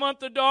day of the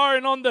month Adar,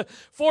 and on the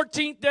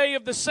 14th day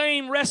of the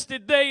same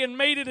rested they, and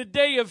made it a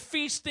day of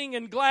feasting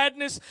and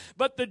gladness.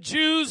 But the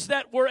Jews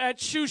that were at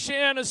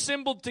Shushan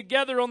assembled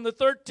together on the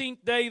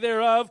 13th day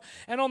thereof,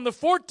 and on the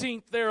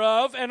 14th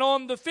thereof, and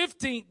on the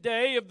 15th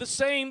day of the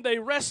same they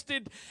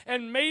rested,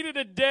 and made it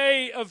a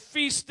day of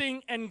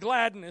feasting and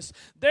gladness.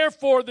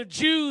 Therefore the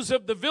Jews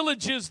of the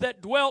villages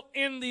that dwelt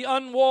in the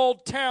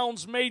unwalled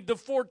towns made the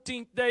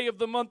 14th day of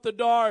the month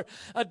Adar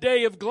a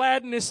day of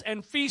gladness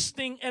and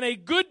feasting, and a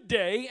good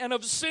day, and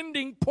of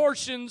sending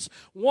portions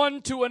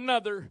one to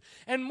another.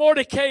 And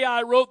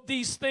Mordecai wrote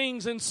these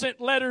things and sent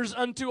letters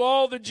unto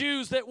all the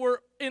Jews that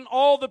were in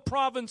all the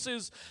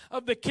provinces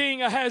of the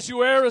king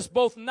Ahasuerus,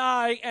 both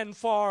nigh and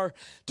far,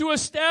 to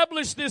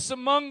establish this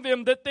among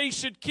them, that they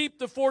should keep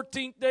the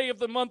 14th day of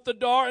the month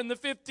Adar and the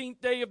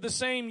 15th day of the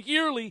same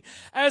yearly,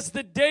 as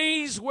the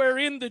days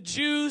wherein the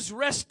Jews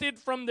rested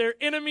from their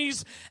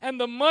enemies, and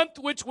the month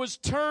which was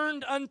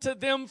turned unto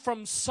them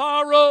from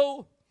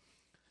sorrow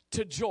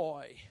to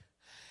joy,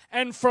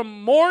 and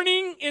from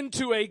mourning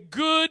into a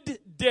good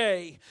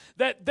day,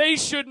 that they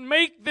should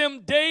make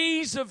them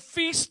days of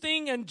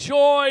feasting and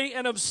joy,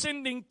 and of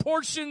sending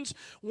portions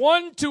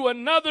one to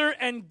another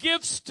and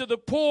gifts to the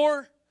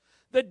poor.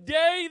 The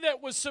day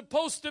that was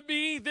supposed to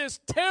be this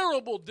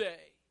terrible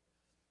day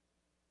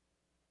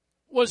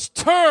was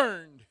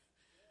turned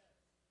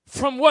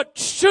from what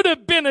should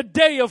have been a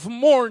day of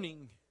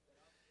mourning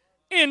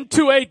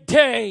into a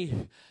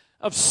day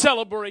of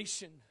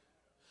celebration.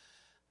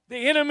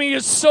 The enemy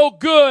is so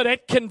good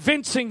at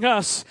convincing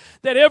us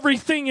that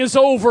everything is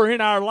over in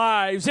our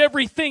lives.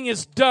 Everything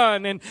is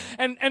done. And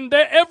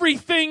that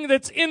everything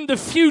that's in the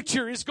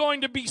future is going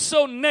to be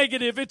so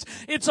negative.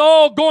 It's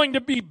all going to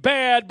be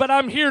bad. But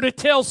I'm here to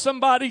tell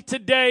somebody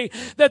today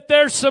that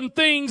there's some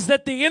things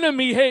that the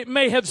enemy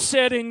may have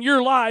said in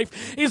your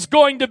life is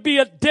going to be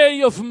a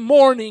day of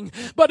mourning.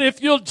 But if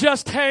you'll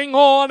just hang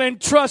on and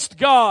trust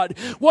God,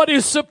 what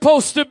is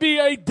supposed to be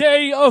a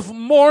day of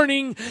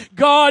mourning,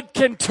 God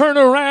can turn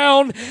around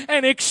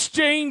and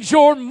exchange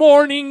your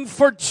mourning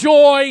for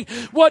joy.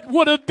 What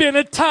would have been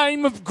a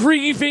time of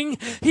grieving,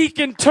 He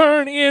can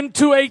turn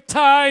into a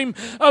time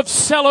of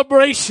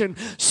celebration.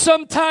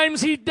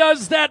 Sometimes He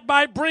does that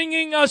by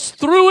bringing us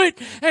through it,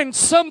 and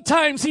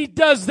sometimes He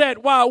does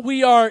that while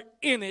we are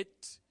in it.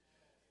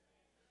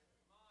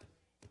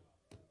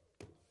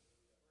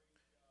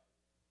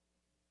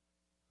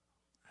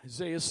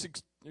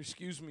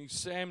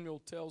 Samuel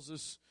tells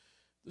us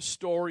the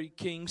story.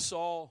 King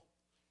Saul,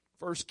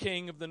 first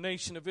king of the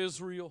nation of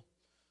Israel,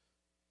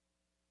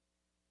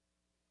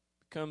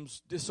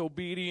 becomes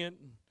disobedient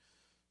and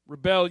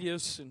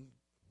rebellious, and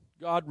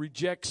God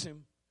rejects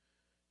him.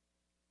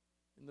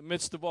 In the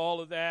midst of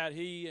all of that,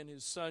 he and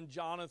his son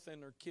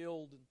Jonathan are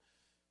killed. And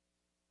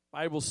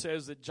Bible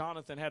says that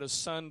Jonathan had a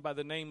son by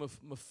the name of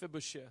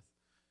Mephibosheth.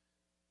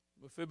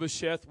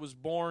 Mephibosheth was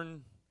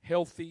born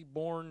healthy,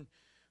 born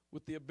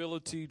with the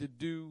ability to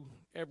do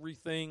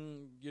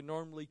everything you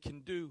normally can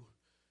do.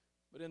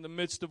 But in the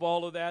midst of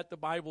all of that, the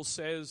Bible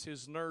says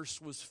his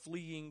nurse was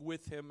fleeing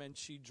with him and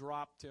she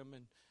dropped him,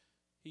 and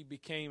he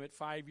became, at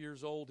 5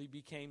 years old, he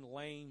became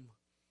lame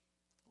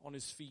on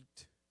his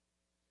feet.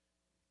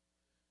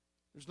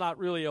 There's not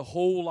really a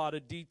whole lot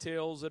of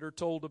details that are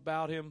told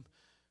about him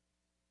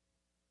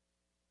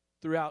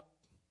throughout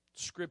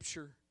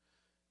Scripture.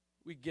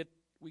 We get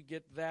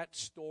that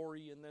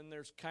story, and then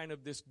there's kind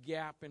of this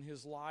gap in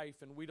his life,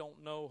 and we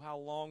don't know how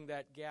long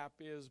that gap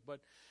is, but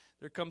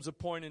there comes a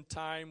point in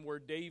time where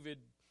David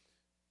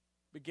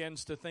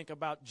begins to think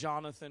about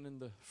Jonathan and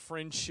the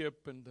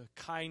friendship and the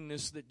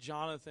kindness that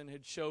Jonathan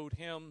had showed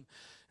him.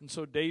 And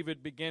so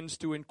David begins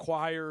to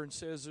inquire and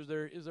says, is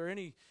there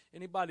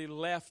anybody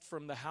left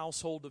from the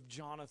household of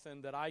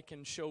Jonathan that I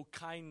can show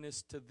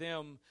kindness to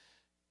them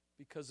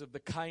because of the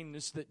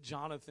kindness that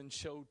Jonathan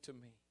showed to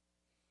me?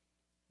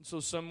 And so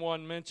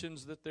someone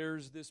mentions that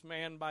there's this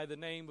man by the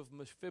name of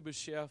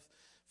Mephibosheth,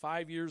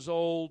 5 years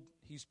old.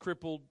 He's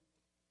crippled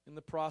in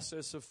the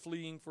process of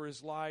fleeing for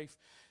his life.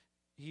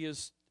 He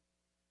is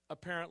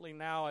apparently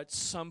now at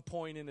some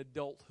point in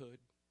adulthood.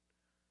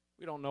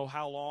 We don't know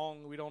how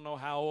long. We don't know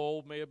how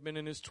old. May have been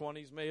in his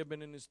 20s, may have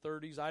been in his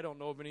 30s. I don't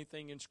know of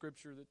anything in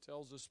Scripture that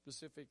tells us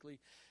specifically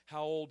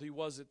how old he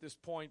was at this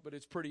point, but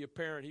it's pretty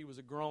apparent he was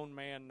a grown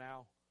man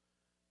now.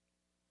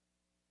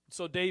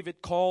 So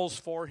David calls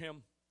for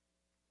him.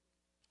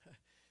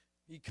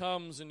 He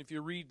comes, and if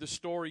you read the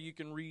story, you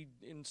can read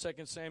in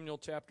 2 Samuel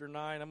chapter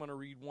 9. I'm going to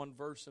read one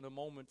verse in a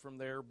moment from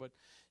there, but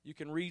you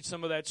can read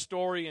some of that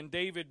story. And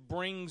David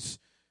brings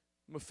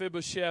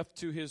Mephibosheth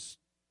to his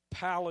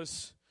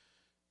palace,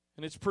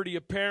 and it's pretty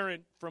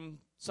apparent from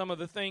some of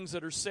the things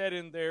that are said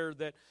in there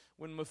that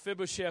when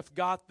Mephibosheth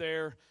got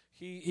there,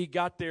 he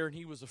got there and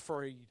he was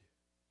afraid.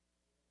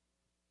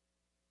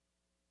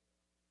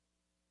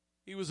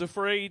 He was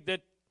afraid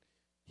that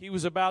he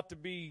was about to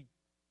be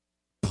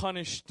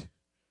punished,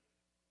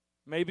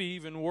 maybe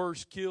even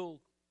worse, killed.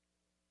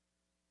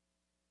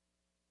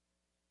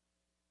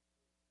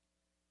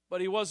 But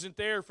he wasn't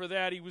there for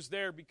that. He was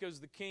there because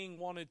the king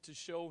wanted to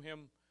show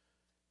him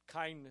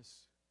kindness.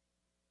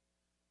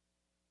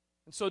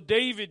 And so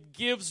David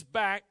gives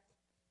back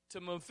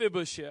to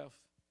Mephibosheth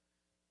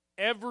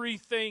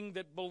everything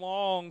that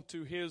belonged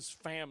to his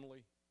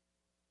family.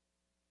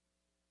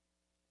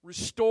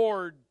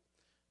 Restored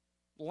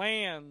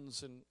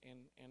lands and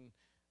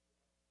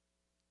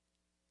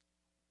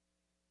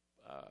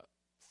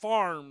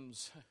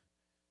farms.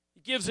 He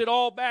gives it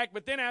all back,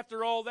 but then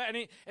after all that,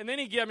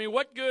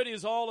 what good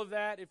is all of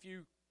that if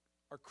you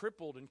are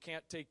crippled and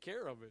can't take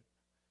care of it?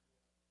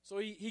 So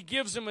he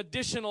gives him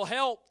additional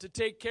help to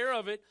take care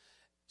of it.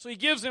 So he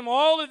gives him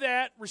all of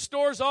that,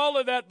 restores all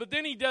of that, but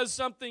then he does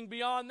something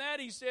beyond that.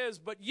 He says,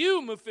 but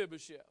you,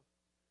 Mephibosheth,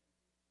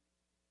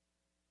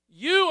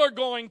 you are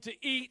going to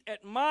eat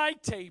at my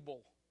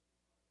table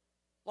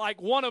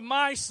like one of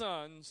my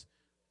sons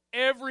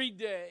every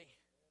day.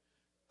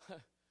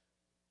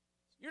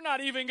 You're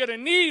not even going to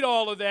need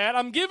all of that.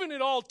 I'm giving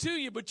it all to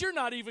you, but you're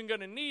not even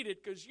going to need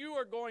it because you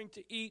are going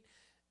to eat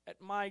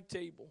at my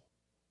table.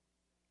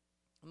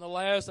 And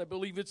I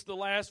believe it's the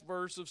last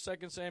verse of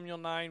 2 Samuel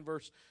 9,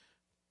 verse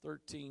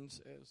 13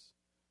 says,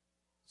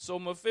 so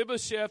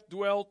Mephibosheth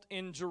dwelt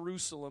in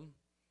Jerusalem,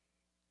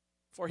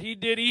 for he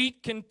did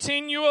eat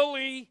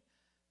continually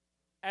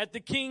at the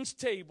king's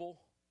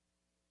table.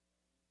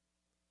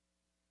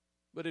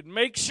 But it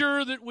makes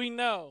sure that we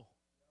know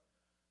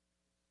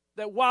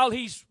that while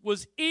he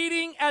was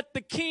eating at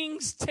the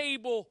king's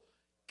table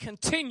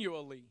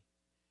continually,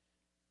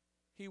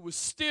 he was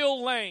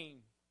still lame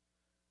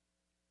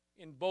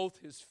in both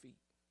his feet.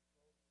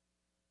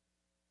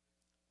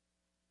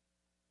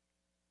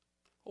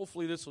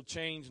 Hopefully this will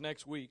change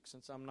next week,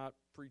 since I'm not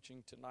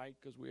preaching tonight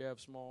because we have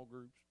small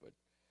groups. But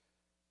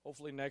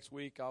hopefully next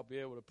week I'll be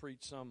able to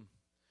preach some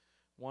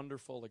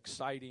wonderful,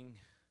 exciting,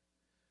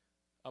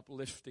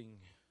 uplifting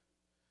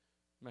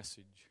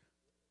message.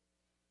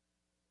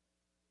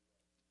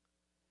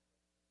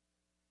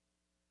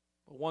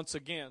 But once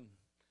again,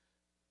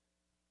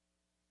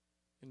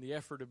 in the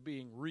effort of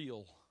being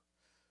real,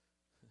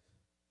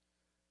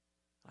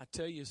 I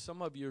tell you,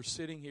 some of you are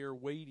sitting here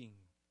waiting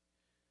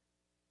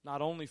not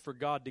only for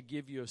God to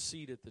give you a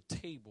seat at the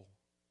table,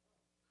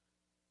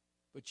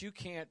 but you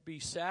can't be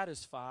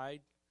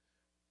satisfied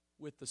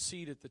with the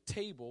seat at the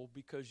table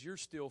because you're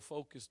still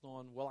focused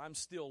on, well, I'm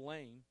still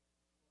lame.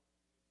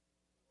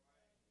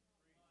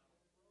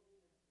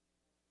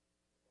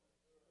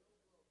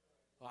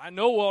 I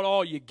know what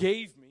all you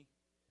gave me.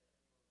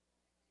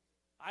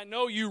 I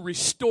know you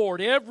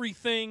restored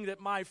everything that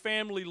my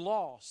family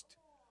lost.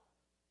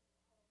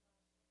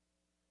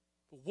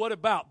 But what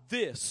about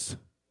this?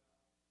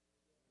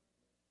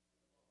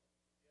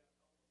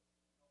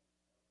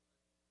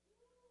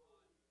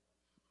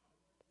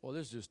 Well,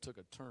 this just took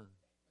a turn.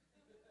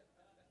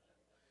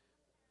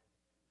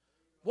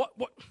 What?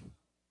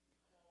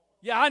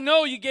 Yeah, I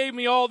know you gave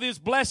me all these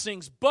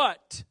blessings,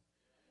 but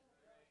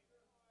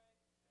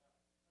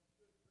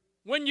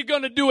when you're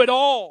going to do it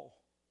all,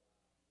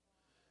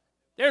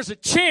 there's a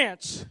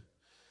chance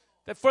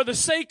that for the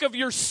sake of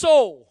your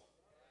soul,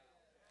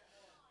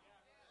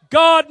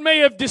 God may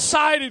have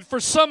decided for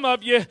some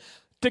of you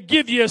to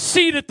give you a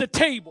seat at the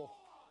table.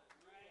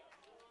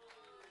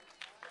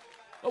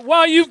 But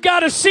while you've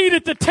got a seat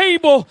at the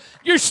table,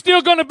 you're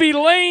still going to be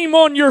lame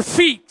on your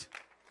feet.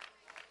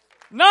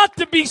 Not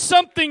to be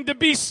something to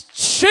be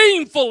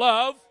shameful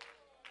of.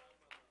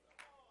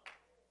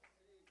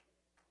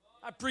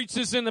 I preached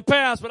this in the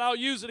past, but I'll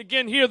use it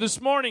again here this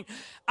morning.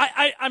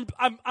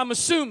 I'm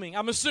assuming,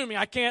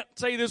 I can't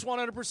say this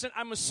 100%,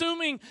 I'm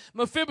assuming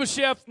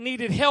Mephibosheth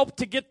needed help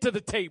to get to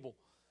the table.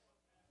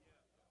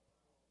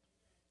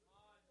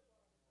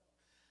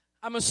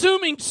 I'm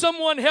assuming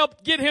someone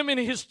helped get him in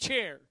his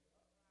chair.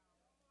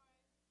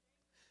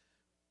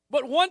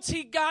 But once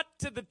he got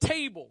to the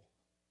table,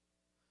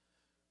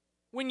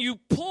 when you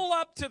pull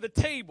up to the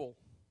table,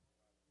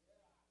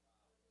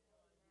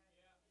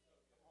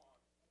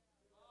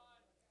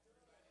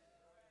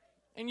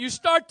 and you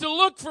start to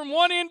look from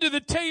one end of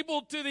the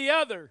table to the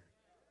other,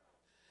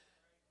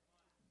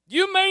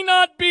 you may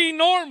not be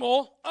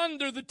normal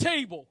under the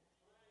table.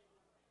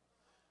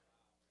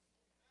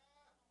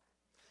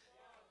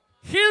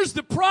 Here's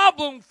the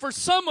problem for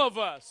some of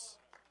us.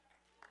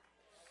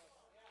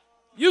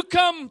 You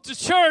come to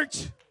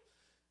church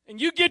and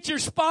you get your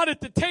spot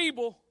at the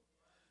table,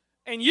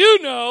 and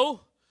you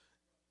know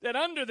that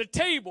under the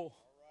table,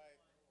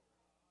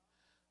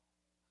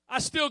 I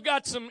still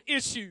got some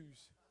issues.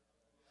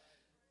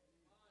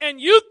 And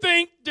you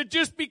think that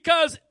just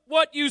because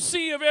what you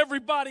see of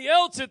everybody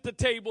else at the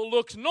table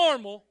looks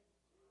normal,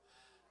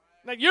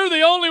 that you're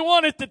the only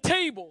one at the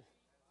table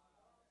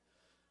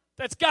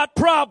that's got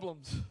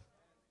problems.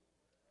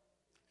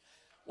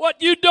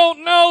 What you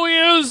don't know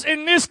is,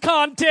 in this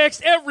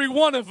context, every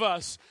one of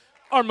us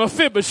are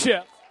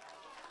Mephibosheth.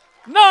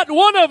 Not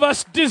one of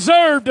us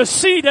deserved a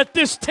seat at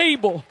this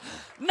table.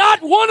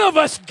 Not one of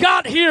us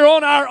got here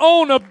on our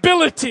own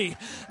ability.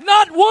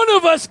 Not one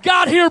of us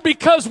got here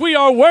because we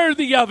are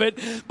worthy of it.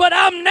 But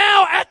I'm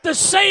now at the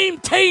same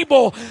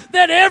table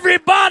that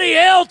everybody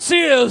else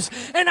is.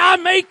 And I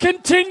may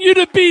continue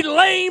to be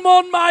lame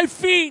on my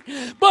feet,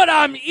 but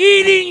I'm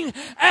eating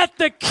at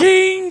the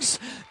King's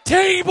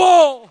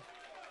table.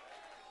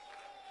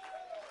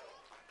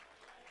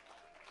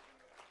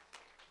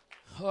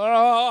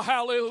 Oh,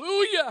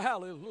 hallelujah,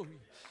 hallelujah.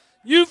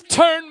 You've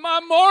turned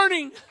my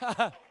mourning.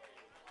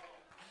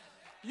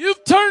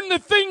 You've turned the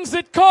things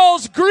that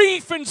cause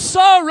grief and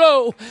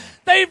sorrow.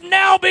 They've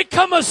now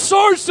become a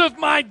source of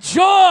my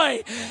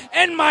joy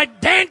and my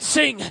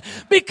dancing,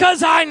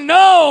 because I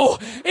know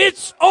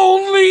it's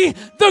only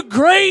the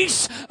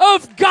grace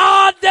of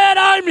God that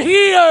I'm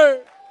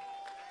here.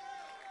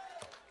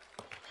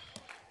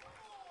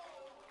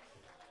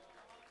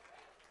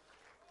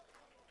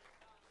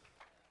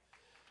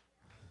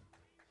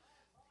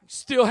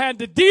 Still had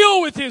to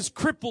deal with his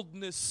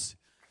crippledness.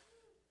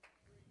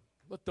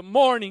 But the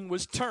mourning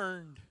was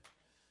turned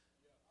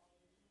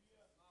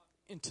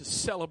into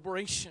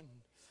celebration,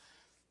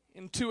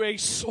 into a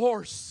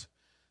source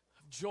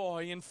of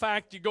joy. In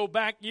fact, you go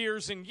back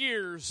years and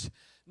years,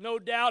 no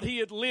doubt he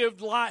had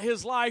lived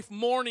his life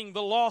mourning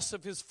the loss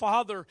of his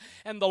father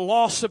and the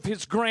loss of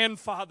his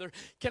grandfather.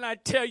 Can I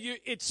tell you,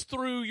 it's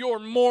through your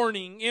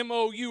mourning,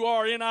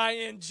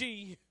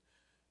 M-O-U-R-N-I-N-G,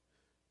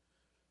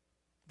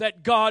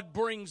 that God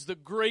brings the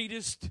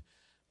greatest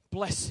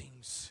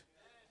blessings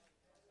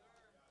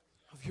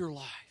of your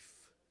life.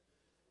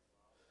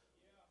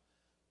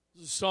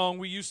 There's a song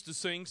we used to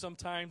sing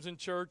sometimes in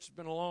church. It's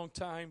been a long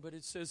time, but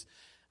it says,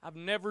 I've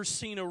never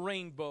seen a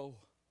rainbow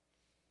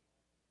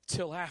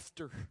till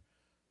after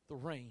the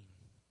rain.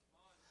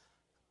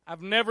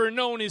 I've never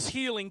known his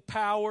healing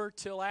power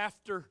till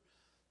after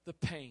the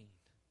pain.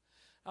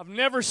 I've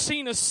never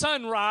seen a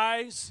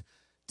sunrise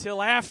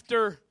till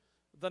after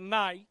the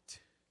night.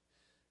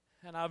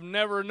 And I've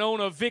never known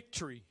a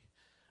victory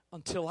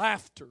until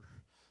after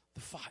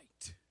the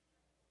fight.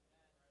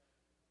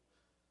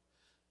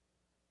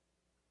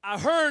 I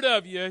heard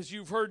of you, as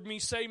you've heard me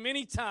say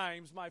many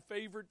times, my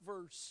favorite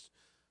verse,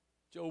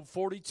 Job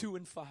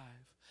 42:5.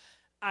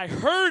 I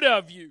heard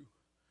of you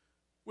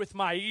with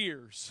my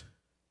ears.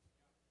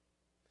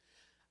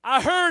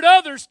 I heard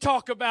others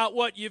talk about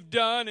what you've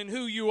done and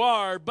who you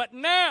are, but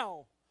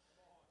now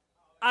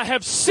I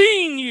have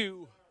seen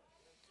you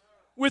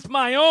with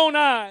my own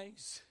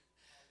eyes.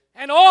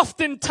 And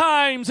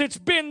oftentimes it's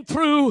been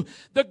through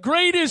the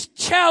greatest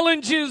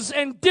challenges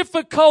and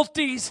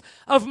difficulties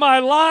of my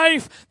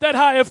life that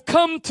I have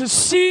come to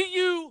see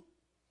you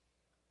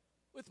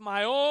with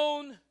my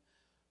own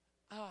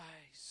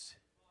eyes.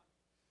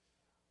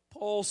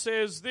 Paul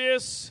says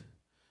this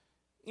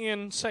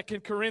in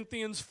 2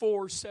 Corinthians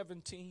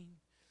 4:17.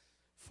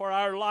 For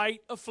our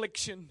light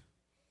affliction,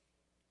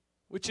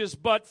 which is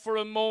but for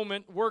a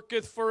moment,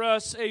 worketh for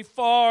us a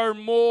far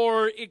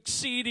more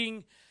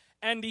exceeding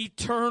and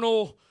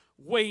eternal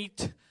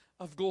weight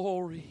of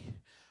glory.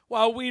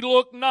 While we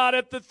look not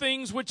at the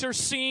things which are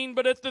seen,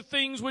 but at the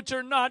things which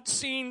are not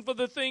seen. For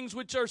the things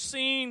which are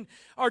seen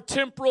are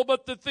temporal,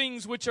 but the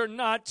things which are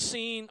not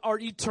seen are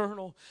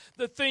eternal.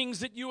 The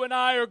things that you and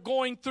I are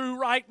going through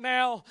right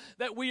now,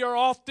 that we are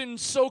often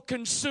so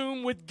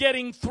consumed with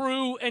getting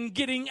through and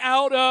getting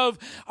out of,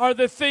 are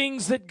the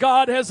things that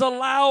God has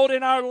allowed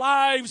in our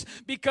lives,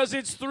 because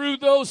it's through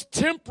those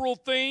temporal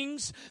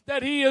things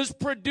that He is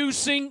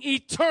producing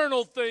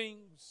eternal things.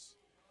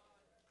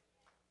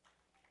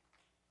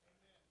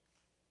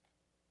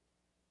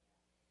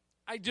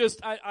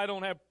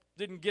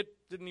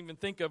 Didn't even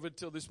think of it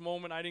till this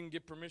moment. I didn't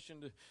get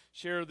permission to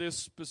share this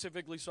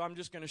specifically, so I'm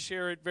just going to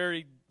share it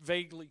very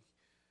vaguely.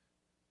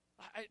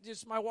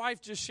 My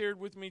wife just shared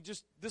with me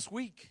just this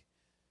week,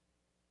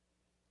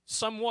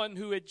 someone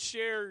who had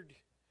shared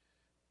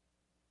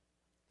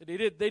that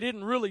they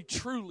didn't really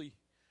truly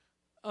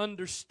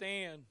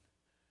understand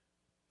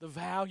the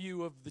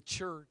value of the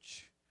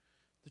church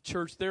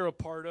they're a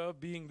part of,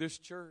 being this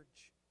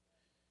church.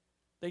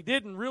 They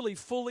didn't really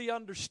fully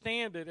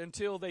understand it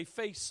until they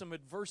faced some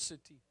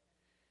adversity.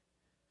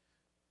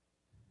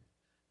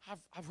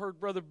 I've heard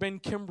Brother Ben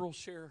Kimbrell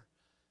share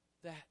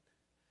that.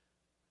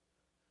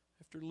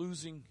 After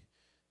losing,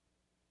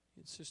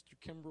 his sister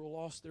Kimbrell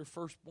lost their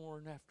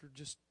firstborn after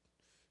just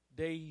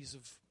days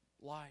of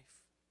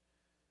life.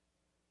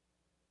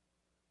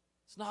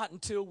 It's not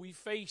until we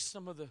face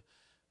some of the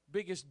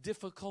biggest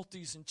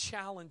difficulties and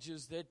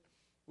challenges that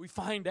we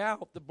find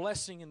out the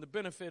blessing and the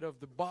benefit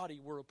of the body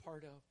we're a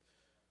part of.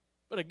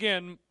 But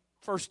again,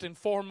 first and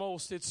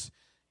foremost, it's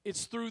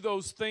through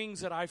those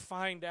things that I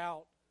find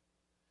out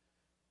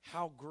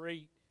how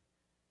great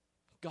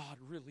God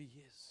really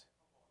is.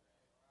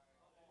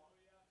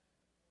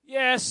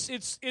 Yes,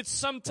 it's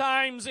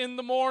sometimes in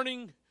the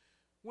morning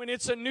when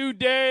it's a new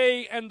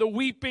day and the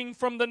weeping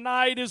from the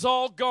night is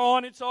all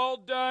gone, it's all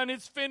done,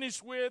 it's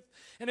finished with,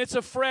 and it's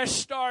a fresh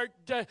start.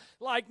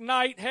 Like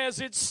night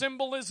has its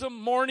symbolism,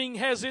 morning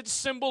has its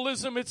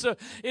symbolism.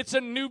 It's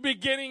a new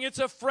beginning, it's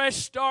a fresh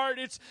start.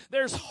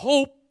 There's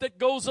hope that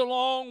goes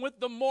along with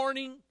the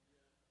morning.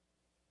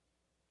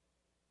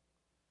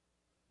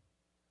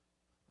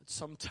 But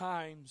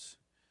sometimes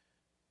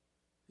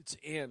it's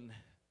in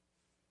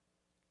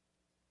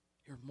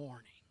your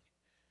morning.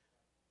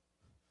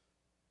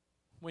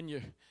 When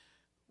you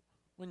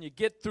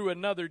get through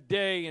another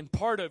day and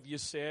part of you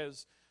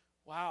says,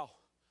 wow,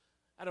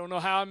 I don't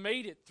know how I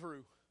made it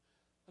through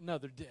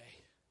another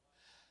day.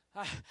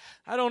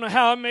 I don't know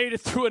how I made it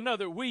through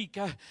another week.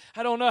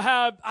 I don't know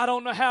how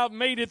I've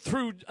made it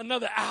through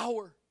another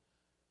hour.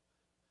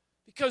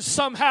 Because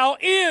somehow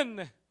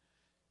in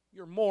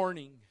your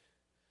morning,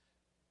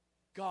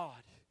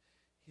 God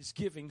is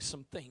giving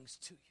some things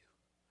to you.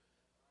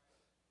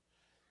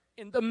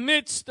 In the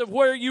midst of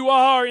where you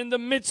are, in the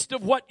midst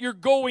of what you're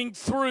going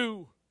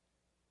through,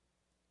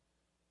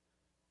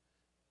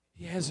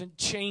 He hasn't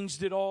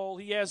changed it all.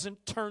 He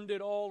hasn't turned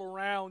it all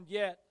around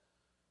yet.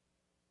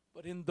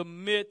 But in the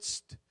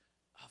midst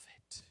of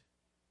it,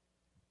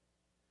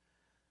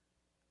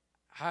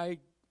 I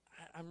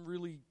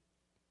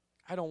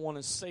don't want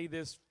to say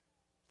this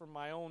from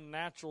my own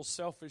natural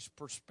selfish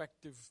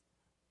perspective,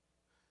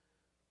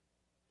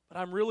 but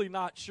I'm really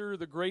not sure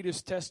the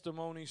greatest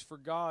testimonies for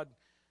God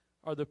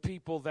are the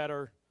people that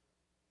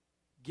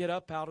get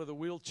up out of the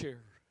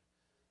wheelchair.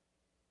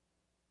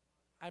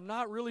 I'm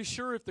not really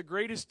sure if the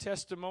greatest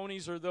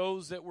testimonies are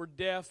those that were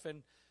deaf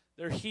and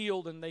they're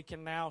healed and they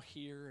can now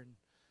hear, and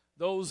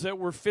those that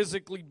were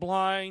physically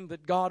blind,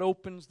 that God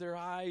opens their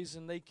eyes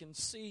and they can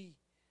see.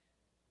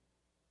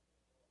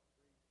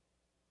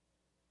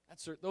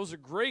 Those are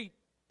great.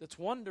 That's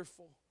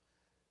wonderful.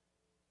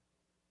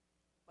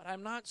 But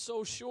I'm not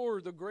so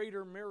sure the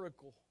greater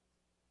miracle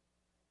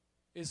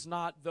is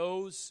not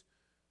those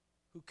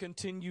who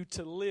continue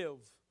to live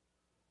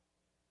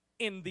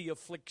in the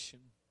affliction,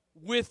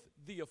 with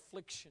the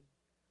affliction.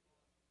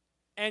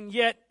 And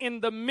yet,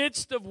 in the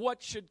midst of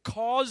what should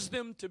cause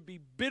them to be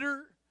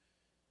bitter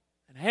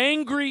and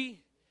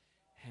angry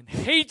and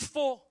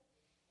hateful,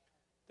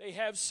 they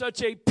have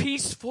such a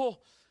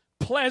peaceful,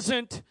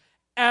 pleasant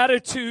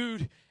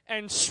attitude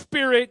and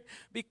spirit,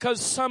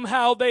 because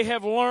somehow they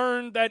have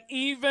learned that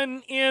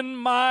even in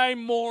my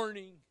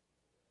mourning,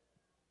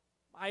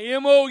 my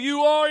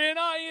MOURNING,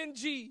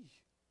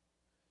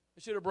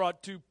 I should have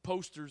brought 2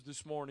 posters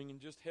this morning and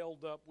just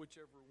held up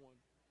whichever one.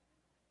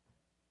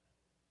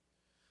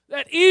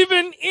 That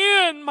even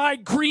in my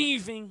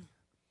grieving,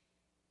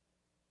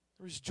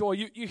 there's joy.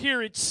 You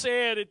hear it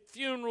said at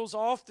funerals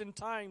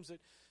oftentimes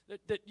that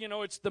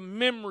it's the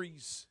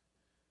memories.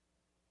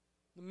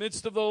 In the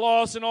midst of the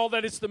loss and all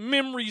that, it's the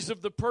memories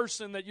of the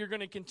person that you're going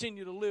to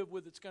continue to live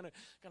with. It's going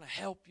to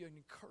help you and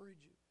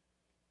encourage you.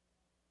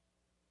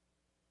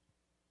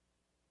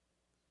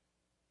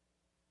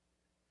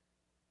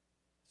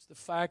 It's the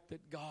fact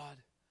that God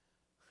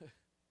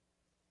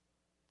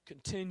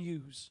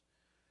continues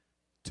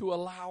to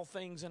allow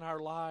things in our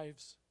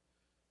lives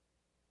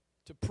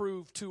to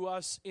prove to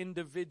us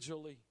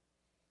individually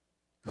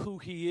who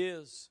He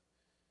is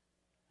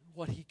and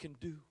what He can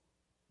do.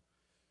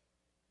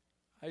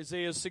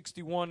 Isaiah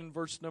 61 and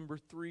verse number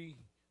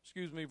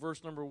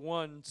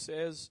 1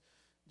 says,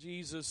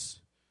 Jesus,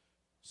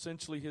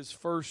 essentially his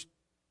first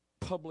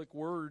public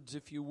words,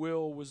 if you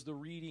will, was the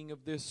reading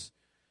of this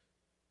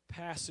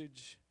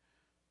passage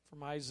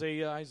from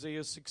Isaiah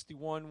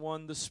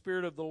 61:1. The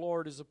Spirit of the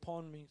Lord is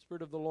upon me. The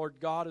Spirit of the Lord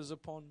God is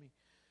upon me.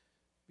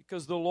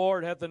 Because the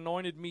Lord hath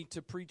anointed me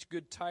to preach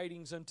good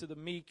tidings unto the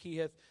meek. He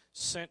hath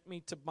sent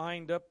me to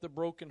bind up the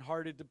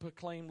brokenhearted, to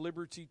proclaim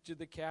liberty to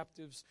the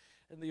captives,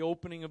 and the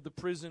opening of the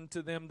prison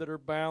to them that are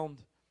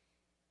bound,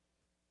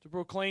 to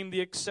proclaim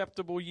the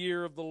acceptable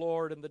year of the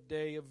Lord and the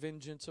day of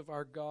vengeance of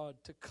our God,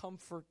 to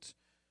comfort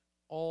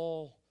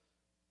all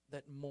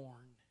that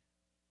mourn,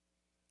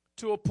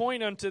 to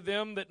appoint unto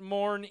them that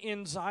mourn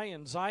in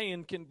Zion.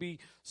 Zion can be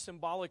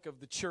symbolic of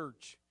the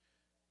church.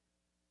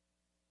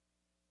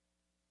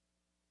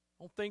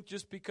 Don't think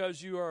just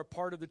because you are a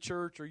part of the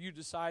church or you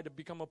decide to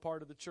become a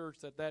part of the church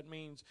that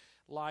means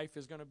life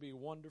is going to be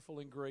wonderful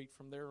and great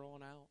from there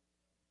on out.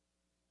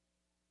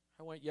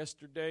 I went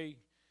yesterday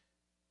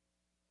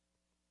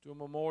to a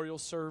memorial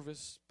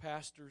service,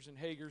 pastors in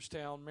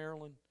Hagerstown,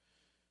 Maryland.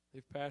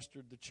 They've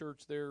pastored the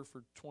church there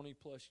for 20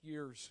 plus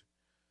years.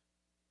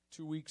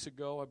 2 weeks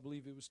ago, I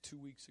believe it was 2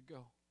 weeks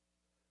ago,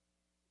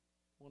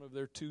 one of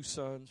their two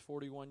sons,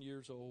 41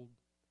 years old,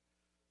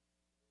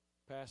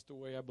 passed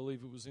away. I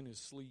believe it was in his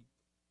sleep.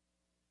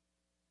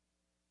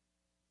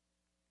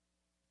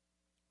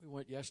 We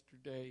went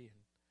yesterday,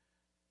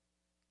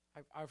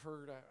 and I've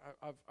heard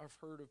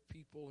of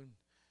people, and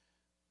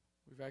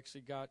we've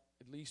actually got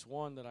at least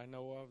one that I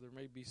know of. There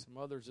may be some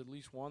others. At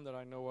least one that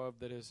I know of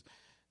that has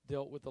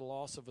dealt with the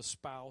loss of a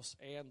spouse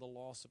and the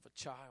loss of a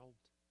child.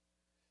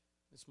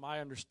 It's my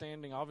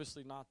understanding,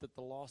 obviously not that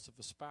the loss of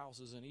a spouse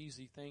is an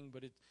easy thing,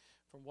 but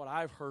from what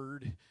I've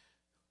heard, it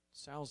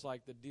sounds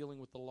like the dealing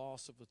with the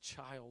loss of a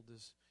child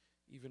is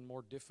even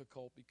more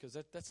difficult because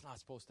that's not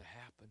supposed to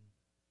happen.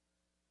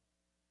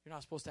 You're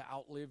not supposed to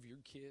outlive your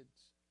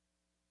kids.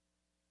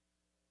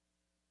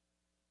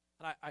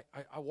 And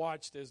I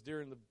watched as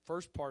during the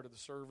first part of the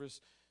service,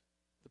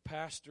 the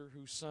pastor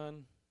whose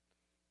son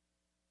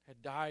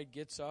had died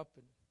gets up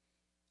and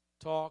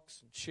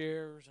talks and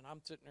shares, and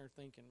I'm sitting there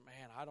thinking,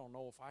 man, I don't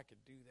know if I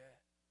could do that.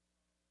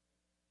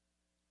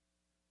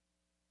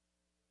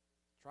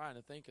 Trying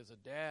to think as a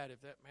dad,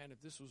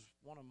 if this was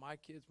one of my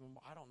kids,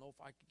 I don't know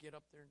if I could get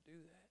up there and do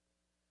that.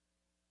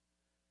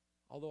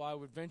 Although I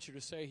would venture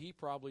to say he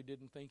probably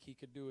didn't think he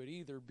could do it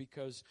either,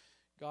 because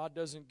God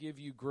doesn't give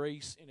you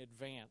grace in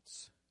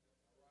advance.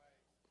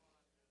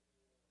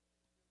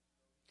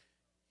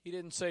 He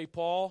didn't say,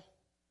 Paul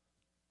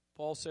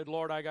said,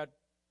 Lord, I got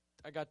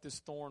this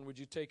thorn. Would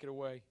you take it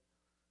away?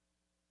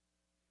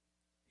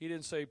 He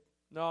didn't say,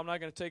 no, I'm not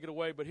going to take it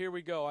away, but here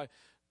we go. I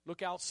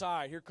look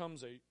outside. Here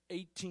comes a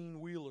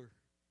 18-wheeler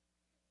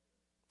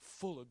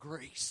full of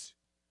grace.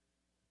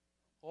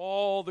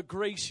 All the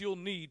grace you'll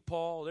need,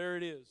 Paul. There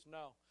it is.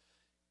 No.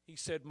 He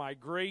said, my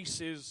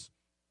grace is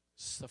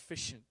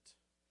sufficient.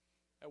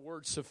 That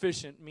word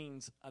sufficient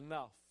means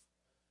enough.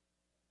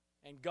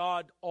 And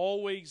God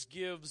always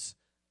gives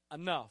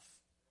enough.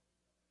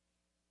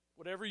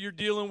 Whatever you're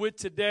dealing with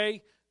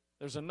today,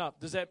 there's enough.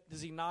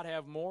 Does he not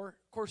have more?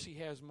 Of course he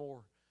has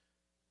more.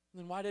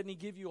 Then why didn't he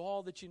give you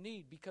all that you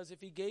need? Because if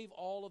he gave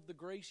all of the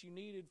grace you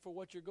needed for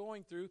what you're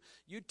going through,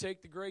 you'd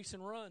take the grace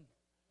and run.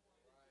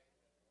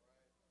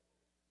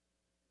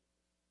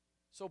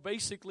 So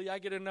basically, I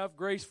get enough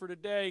grace for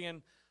today,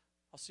 and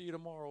I'll see you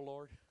tomorrow,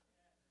 Lord.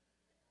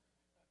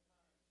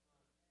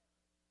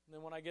 And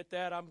then when I get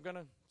that, I'm going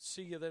to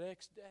see you the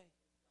next day.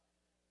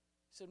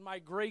 He said, my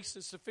grace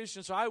is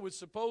sufficient. So I would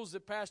suppose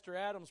that Pastor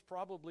Adams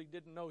probably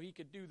didn't know he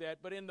could do that.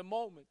 But in the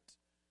moment,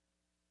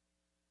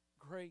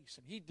 grace.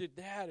 And he did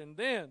that. And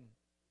then,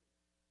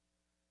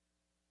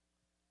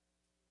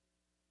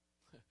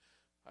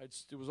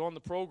 it was on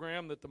the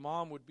program that the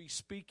mom would be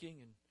speaking.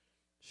 And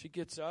she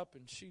gets up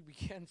and she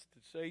begins to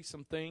say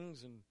some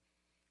things. And,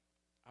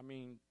 I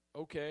mean,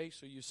 okay,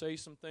 so you say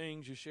some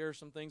things. You share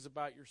some things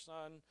about your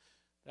son.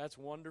 That's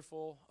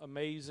wonderful,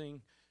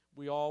 amazing.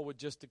 We all would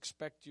just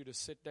expect you to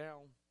sit down.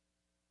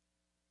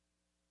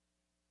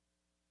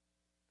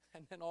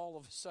 And then all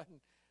of a sudden,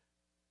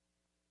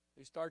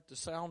 they start the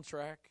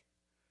soundtrack.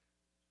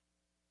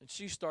 And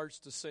she starts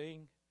to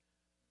sing.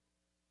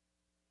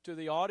 To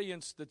the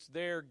audience that's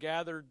there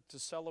gathered to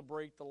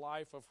celebrate the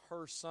life of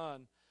her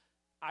son,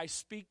 I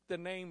speak the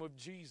name of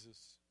Jesus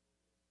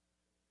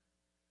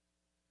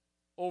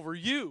over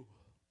you,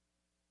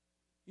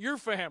 your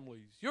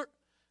families,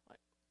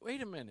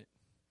 wait a minute.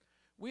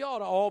 We ought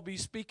to all be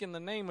speaking the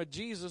name of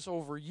Jesus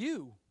over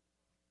you.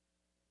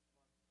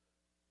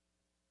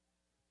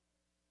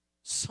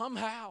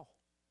 Somehow,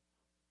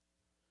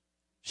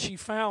 she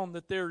found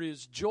that there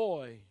is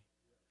joy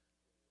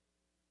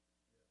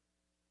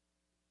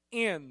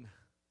in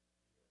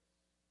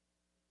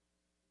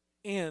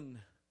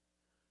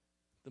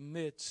the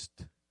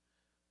midst of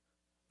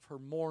her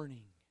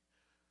mourning,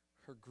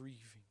 her grieving.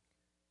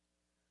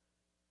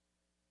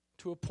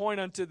 To appoint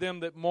unto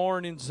them that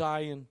mourn in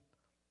Zion,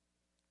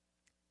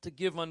 to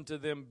give unto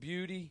them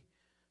beauty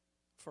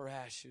for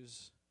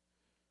ashes.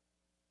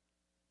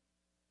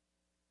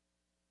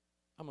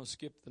 I'm going to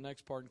skip the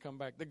next part and come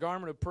back. The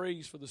garment of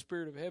praise for the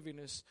spirit of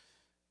heaviness,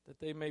 that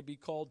they may be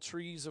called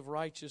trees of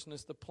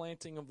righteousness, the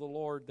planting of the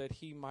Lord, that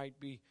he might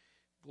be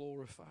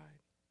glorified.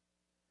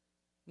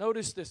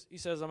 Notice this. He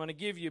says, I'm going to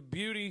give you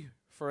beauty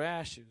for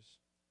ashes.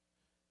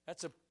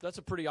 That's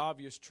a pretty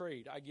obvious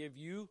trade. I give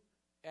you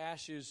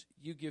ashes,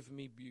 you give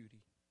me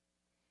beauty.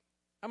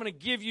 I'm going to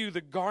give you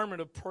the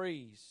garment of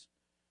praise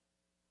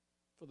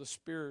for the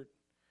spirit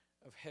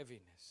of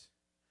heaviness.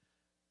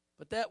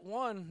 But that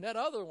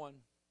other one,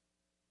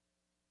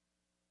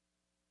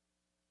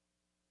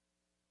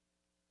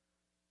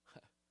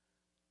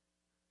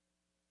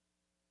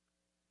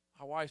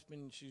 my wife's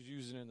she's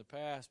using it in the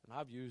past, but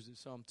I've used it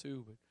some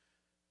too. But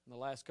in the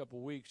last couple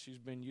of weeks, she's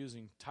been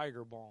using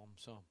Tiger Balm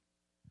some.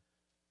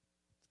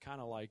 It's kind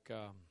of like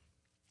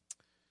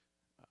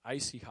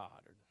Icy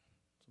Hot or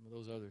some of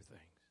those other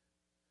things.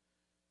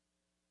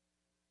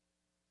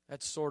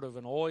 That's sort of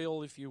an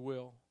oil, if you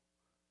will,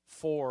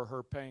 for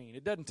her pain.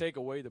 It doesn't take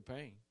away the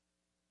pain.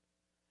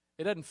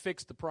 It doesn't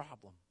fix the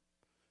problem.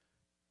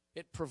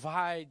 It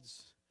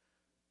provides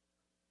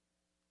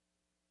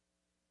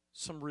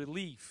some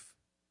relief.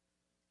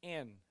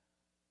 And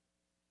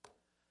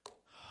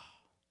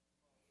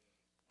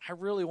I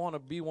really want to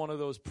be one of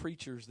those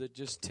preachers that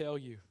just tell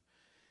you,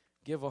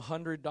 give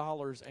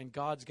 $100 and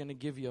God's going to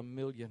give you $1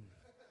 million.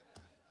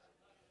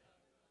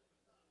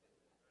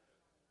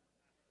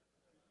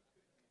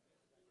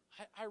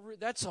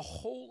 That's a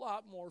whole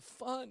lot more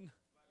fun.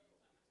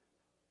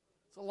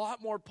 It's a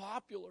lot more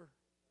popular.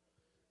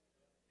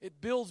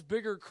 It builds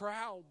bigger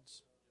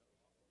crowds.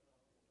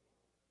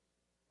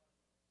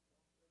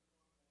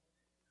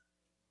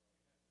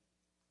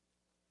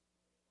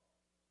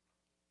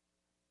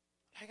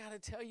 I got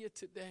to tell you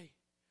today,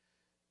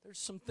 there's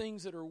some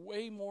things that are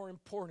way more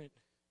important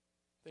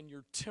than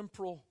your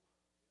temporal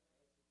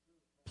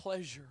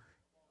pleasure.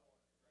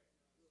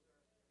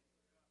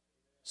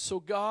 So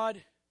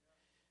God,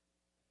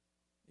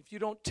 if you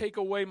don't take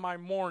away my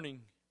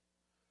mourning,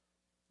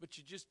 but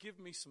you just give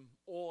me some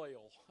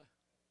oil,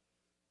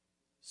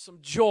 some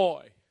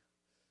joy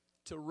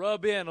to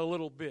rub in a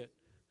little bit,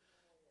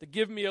 to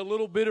give me a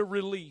little bit of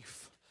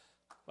relief,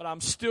 but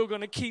I'm still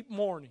going to keep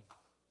mourning.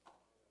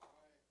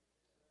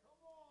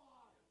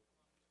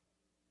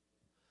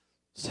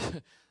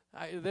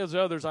 There's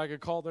others I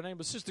could call their name,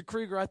 but Sister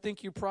Krieger, I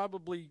think you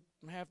probably,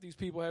 half these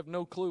people have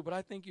no clue, but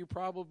I think you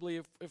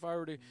probably, if I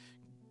were to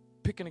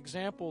pick an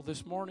example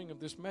this morning of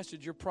this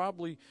message, you're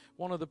probably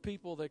one of the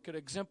people that could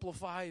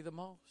exemplify the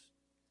most.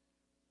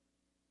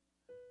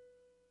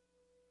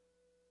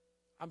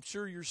 I'm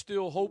sure you're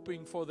still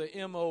hoping for the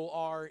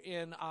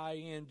MORNING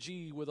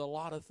with a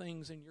lot of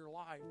things in your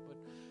life, but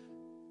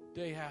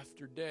day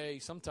after day,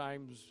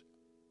 sometimes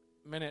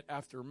minute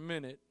after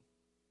minute,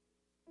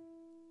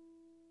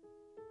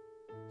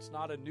 it's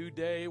not a new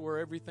day where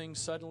everything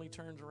suddenly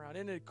turns around.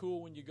 Isn't it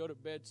cool when you go to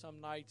bed some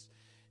nights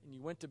and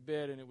you went to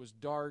bed and it was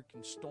dark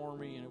and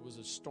stormy and it was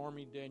a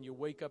stormy day and you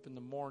wake up in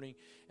the morning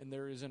and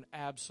there is an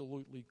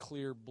absolutely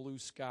clear blue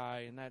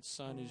sky and that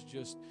sun is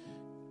just,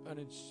 and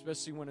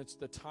especially when it's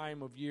the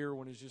time of year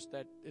when it's just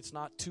that it's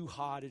not too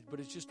hot, but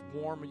it's just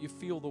warm and you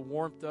feel the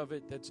warmth of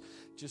it that's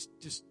just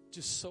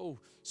so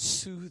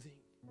soothing.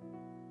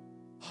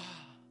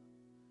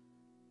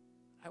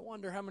 I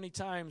wonder how many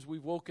times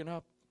we've woken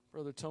up,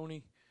 Brother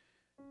Tony,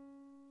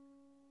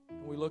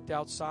 and we looked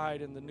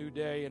outside in the new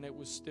day and it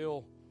was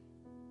still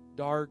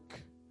dark,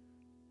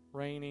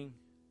 raining.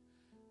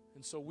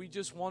 And so we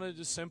just wanted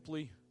to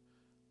simply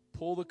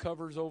pull the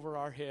covers over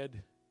our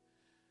head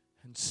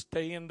and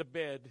stay in the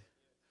bed.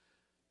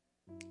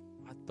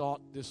 I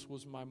thought this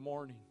was my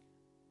morning.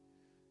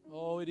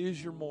 Oh, it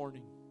is your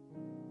morning.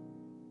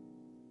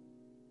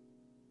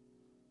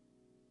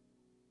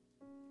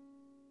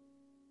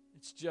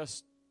 It's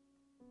just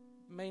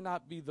may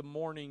not be the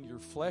morning your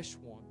flesh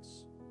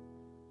wants,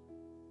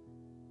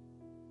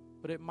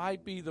 but it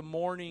might be the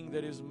morning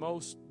that is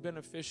most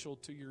beneficial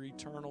to your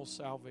eternal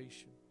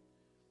salvation.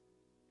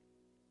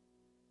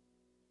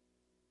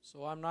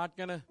 So I'm not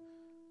going to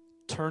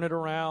turn it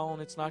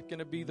around. It's not going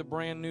to be the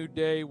brand new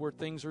day where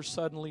things are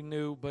suddenly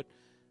new, but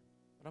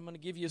I'm going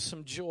to give you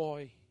some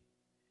joy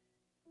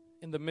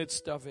in the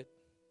midst of it.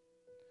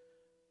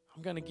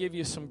 I'm going to give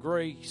you some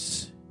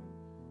grace.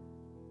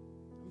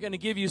 I'm going to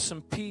give you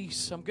some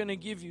peace. I'm going to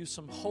give you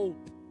some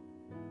hope.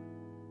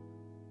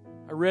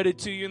 I read it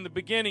to you in the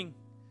beginning.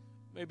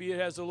 Maybe it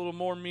has a little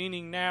more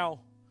meaning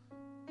now.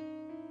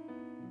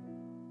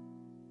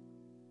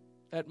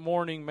 That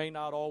morning may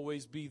not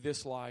always be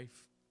this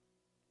life.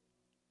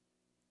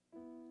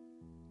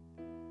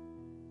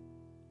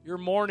 Your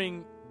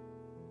morning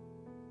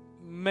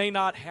may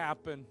not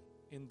happen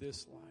in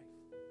this life.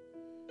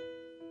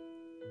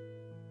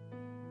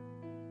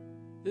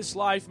 This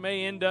life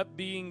may end up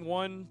being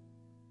one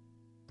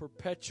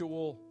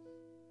perpetual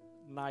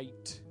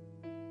night.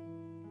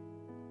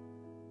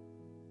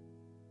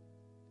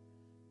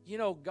 You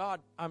know,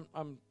 God,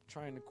 I'm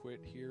trying to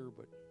quit here,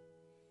 but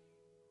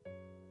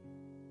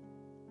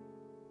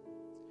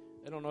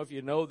I don't know if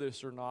you know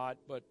this or not,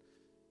 but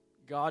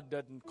God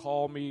doesn't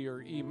call me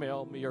or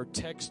email me or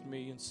text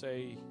me and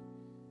say,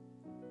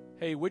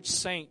 hey, which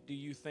saint do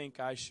you think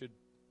I should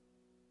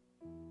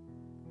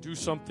do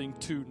something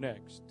to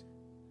next?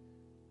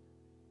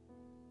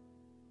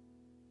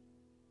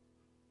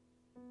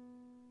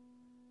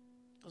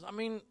 Because,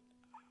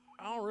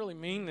 I don't really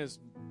mean this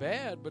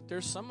bad, but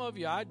there's some of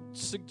you I'd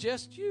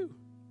suggest you.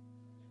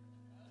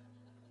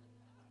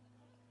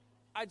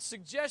 I'd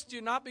suggest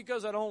you not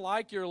because I don't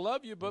like you or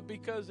love you, but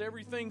because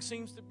everything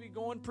seems to be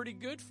going pretty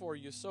good for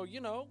you. So,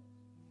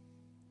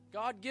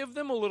 God give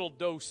them a little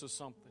dose of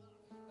something.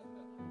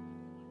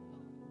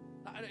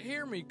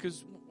 Hear me,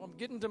 because I'm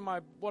getting to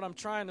what I'm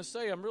trying to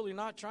say. I'm really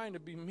not trying to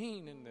be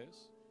mean in this.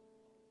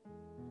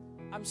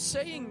 I'm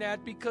saying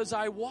that because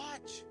I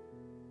watch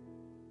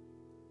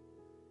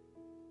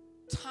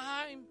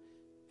time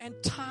and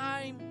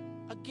time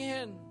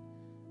again.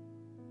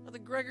 Brother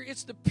Gregory,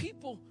 it's the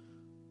people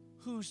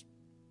whose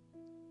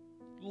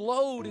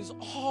load is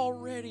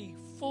already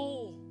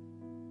full.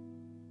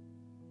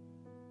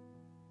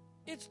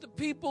 It's the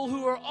people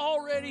who are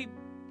already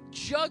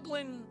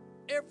juggling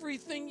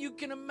everything you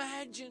can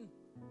imagine.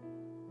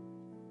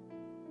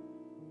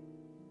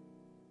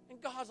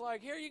 And God's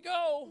like, here you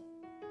go.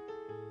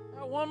 I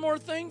got one more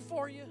thing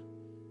for you.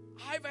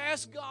 I've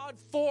asked God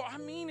for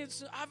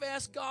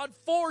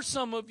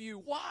some of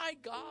you. Why,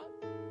 God?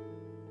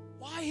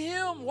 Why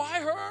him? Why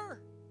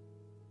her?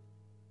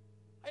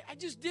 I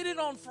just did it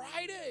on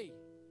Friday.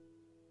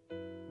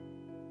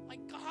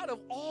 Like, God, of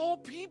all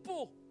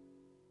people,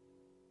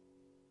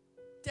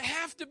 to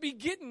have to be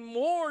getting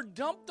more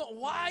dumped on.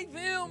 Why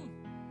them?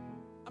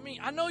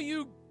 I know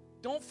you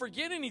don't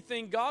forget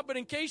anything, God, but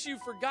in case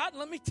you've forgotten,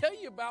 let me tell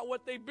you about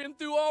what they've been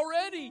through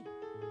already.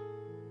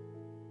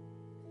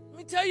 Let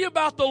me tell you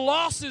about the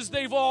losses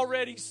they've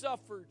already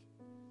suffered.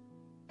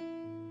 And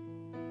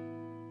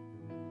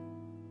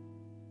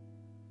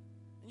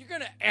you're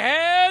going to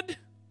add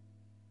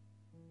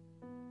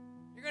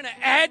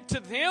to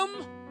them?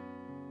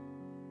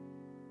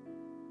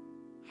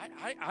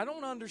 I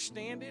don't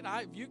understand it.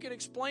 If you can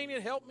explain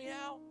it, help me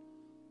out.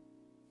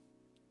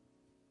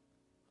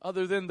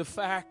 Other than the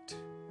fact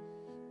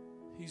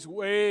he's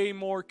way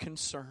more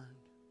concerned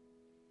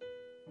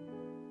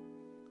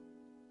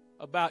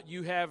about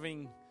you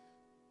having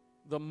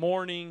the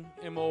morning,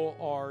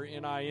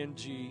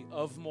 M-O-R-N-I-N-G,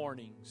 of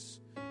mornings.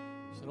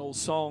 It's an old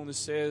song that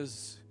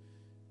says,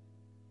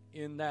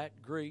 in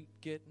that great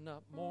getting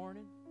up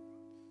morning,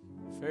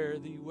 fare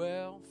thee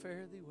well,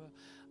 fare thee well.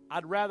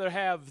 I'd rather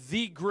have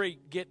the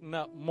great getting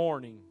up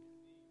morning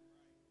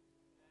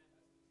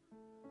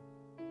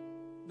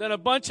than a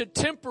bunch of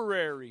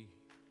temporary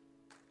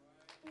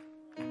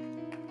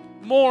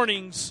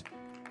mornings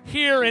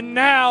here and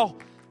now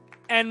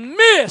and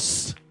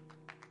miss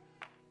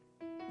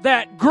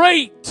that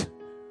great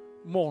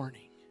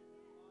morning.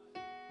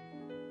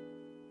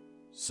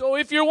 So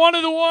if you're one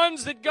of the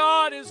ones that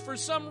God has for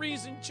some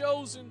reason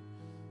chosen,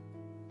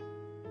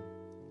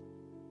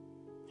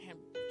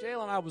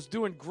 Jalen, I was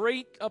doing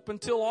great up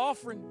until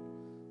offering.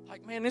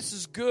 Like, man, this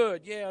is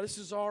good. Yeah, this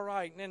is all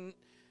right. And then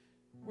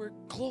we're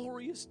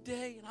glorious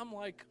day. And I'm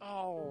like,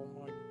 oh,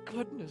 my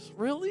goodness,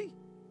 really?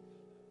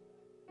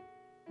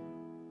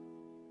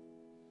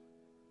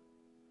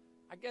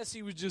 I guess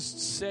he was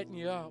just setting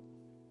you up.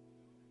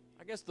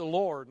 I guess the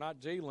Lord, not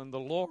Jalen, the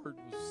Lord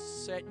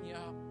was setting you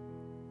up.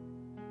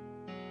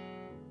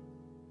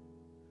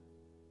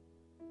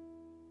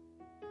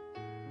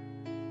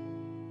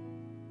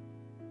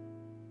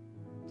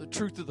 The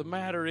truth of the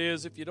matter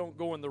is, if you don't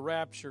go in the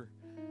rapture,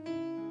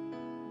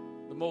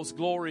 the most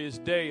glorious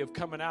day of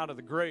coming out of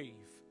the grave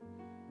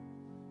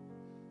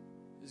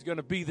is going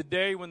to be the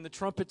day when the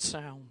trumpet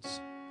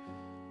sounds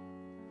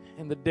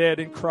and the dead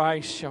in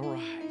Christ shall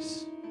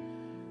rise.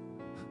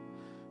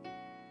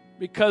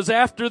 Because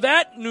after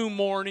that new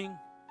morning,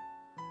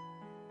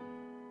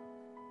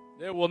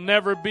 there will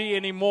never be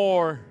any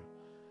more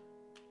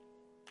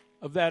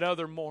of that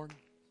other morning.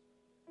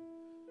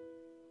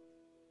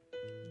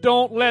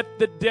 Don't let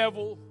the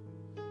devil,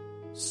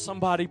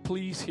 somebody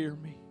please hear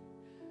me,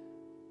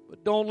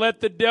 but don't let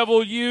the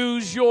devil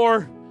use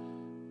your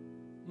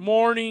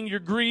mourning, your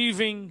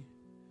grieving,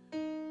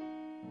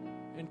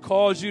 and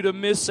cause you to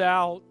miss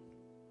out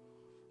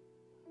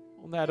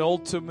on that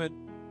ultimate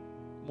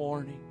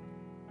morning.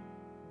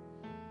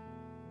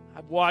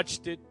 I've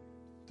watched it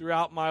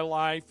throughout my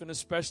life, and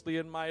especially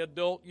in my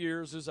adult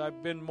years as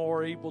I've been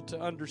more able to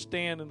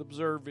understand and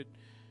observe it.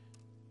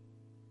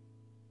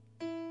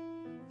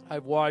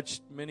 I've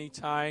watched many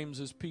times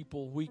as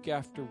people week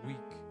after week,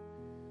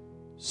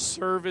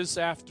 service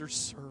after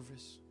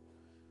service,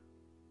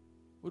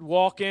 would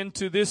walk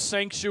into this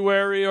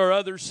sanctuary or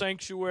other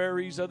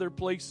sanctuaries, other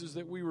places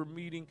that we were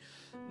meeting,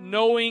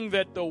 knowing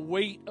that the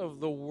weight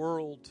of the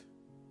world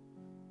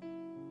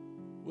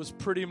was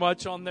pretty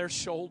much on their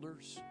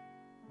shoulders.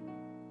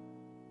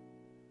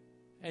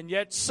 And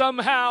yet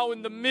somehow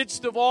in the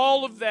midst of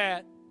all of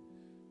that,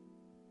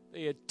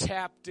 they had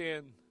tapped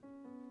in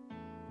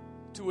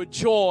to a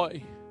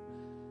joy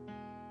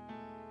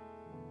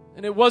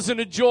And it wasn't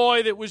a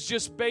joy that was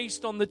just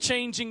based on the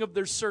changing of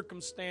their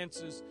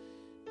circumstances.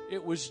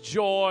 It was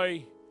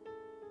joy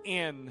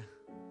in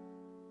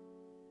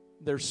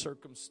their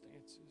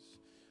circumstances.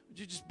 Would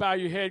you just bow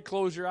your head,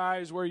 close your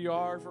eyes where you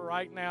are for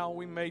right now?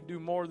 We may do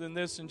more than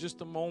this in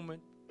just a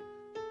moment.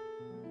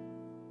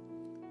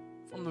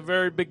 From the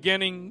very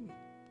beginning,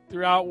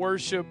 throughout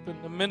worship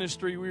and the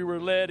ministry we were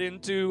led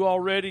into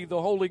already,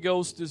 the Holy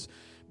Ghost has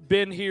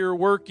been here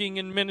working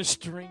and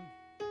ministering.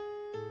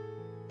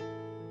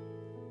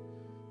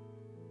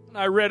 And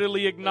I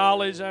readily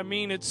acknowledge, I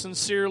mean it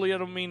sincerely, I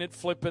don't mean it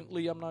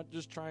flippantly. I'm not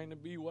just trying to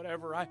be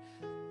whatever. I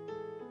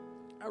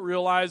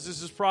realize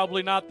this is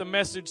probably not the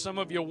message some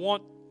of you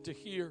want to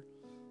hear.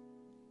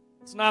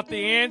 It's not the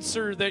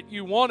answer that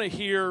you want to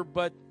hear,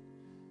 but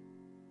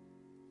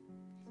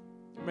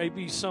there may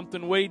be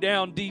something way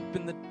down deep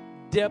in the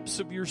depths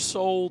of your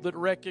soul that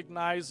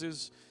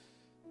recognizes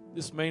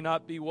this may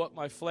not be what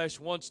my flesh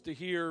wants to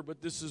hear,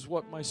 but this is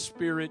what my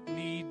spirit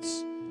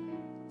needs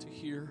to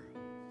hear.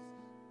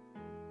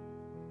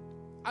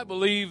 I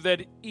believe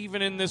that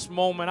even in this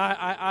moment,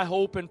 I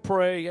hope and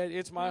pray,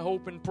 it's my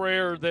hope and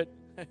prayer that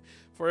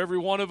for every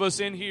one of us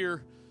in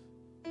here,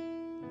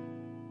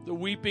 the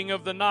weeping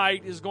of the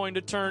night is going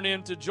to turn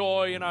into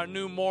joy in our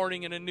new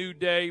morning and a new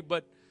day.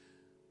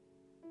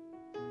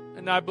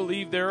 And I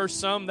believe there are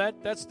some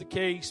that's the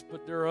case,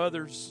 but there are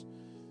others.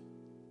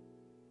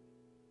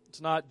 It's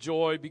not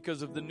joy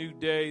because of the new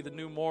day, the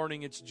new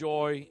morning. It's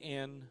joy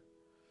in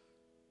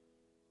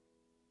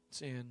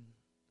sin.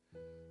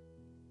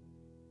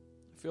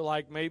 I feel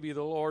like maybe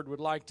the Lord would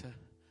like to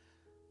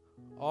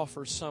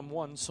offer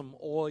someone some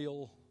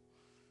oil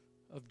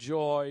of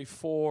joy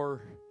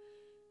for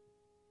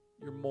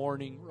your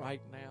morning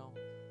right now.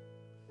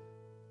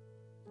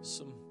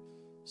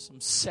 Some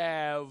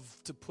salve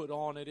to put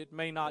on it. It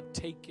may not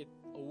take it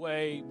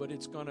away, but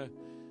it's gonna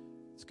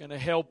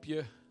help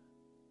you.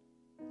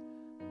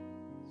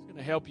 It's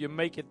gonna help you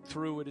make it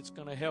through it. It's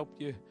gonna help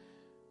you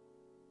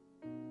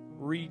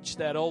reach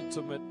that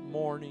ultimate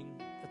morning.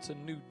 That's a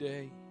new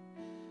day.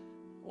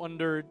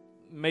 Wonder,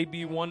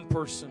 maybe one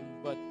person,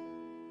 but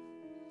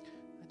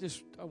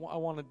I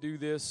want to do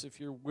this if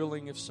you're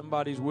willing, if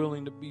somebody's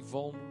willing to be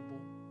vulnerable.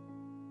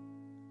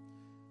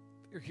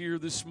 If you're here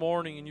this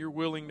morning and you're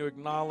willing to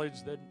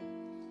acknowledge that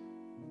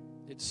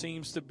it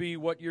seems to be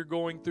what you're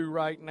going through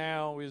right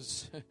now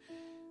is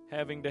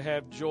having to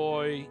have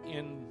joy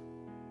in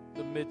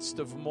the midst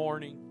of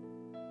mourning.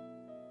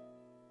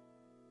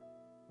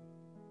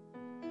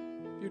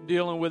 If you're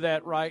dealing with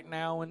that right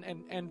now,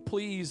 and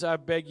please, I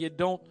beg you,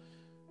 don't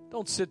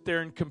sit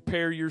there and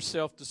compare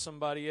yourself to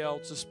somebody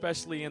else,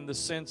 especially in the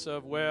sense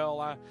of,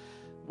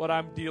 what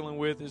I'm dealing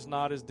with is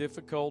not as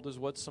difficult as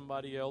what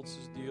somebody else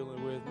is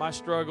dealing with. My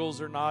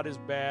struggles are not as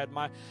bad.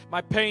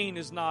 My pain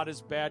is not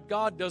as bad.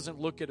 God doesn't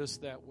look at us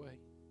that way.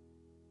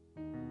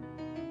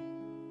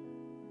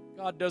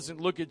 God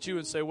doesn't look at you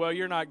and say, well,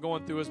 you're not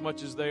going through as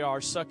much as they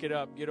are. Suck it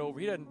up. Get over.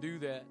 He doesn't do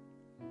that.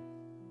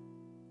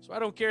 So I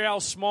don't care how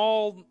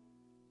small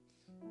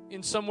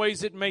in some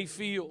ways it may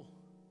feel.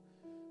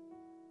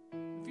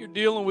 If you're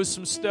dealing with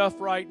some stuff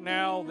right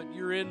now that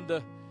you're in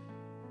the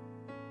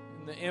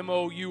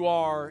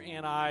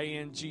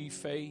MOURNING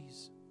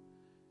phase,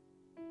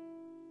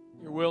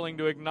 you're willing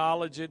to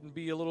acknowledge it and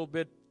be a little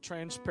bit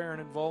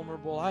transparent and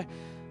vulnerable, I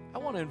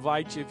want to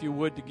invite you, if you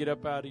would, to get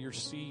up out of your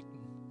seat and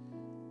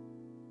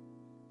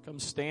come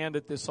stand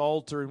at this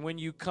altar. And when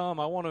you come,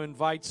 I want to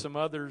invite some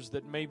others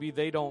that maybe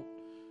they don't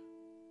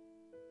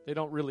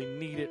really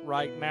need it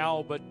right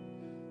now, but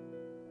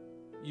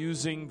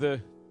using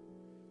the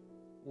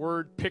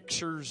word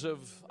pictures of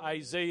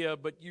Isaiah,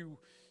 but you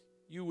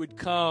would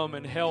come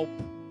and help.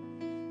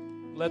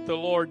 Let the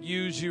Lord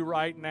use you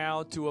right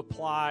now to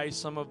apply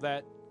some of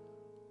that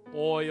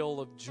oil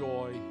of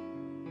joy.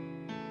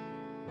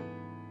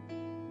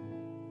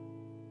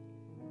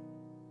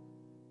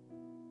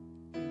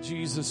 In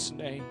Jesus'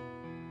 name.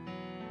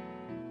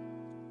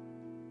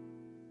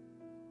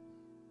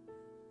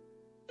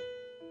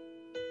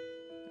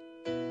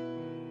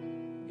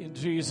 In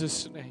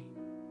Jesus' name.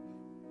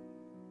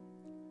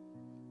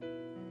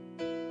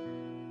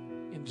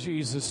 In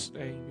Jesus'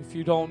 name. If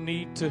you don't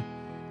need to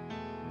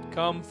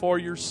come for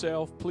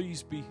yourself,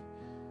 please be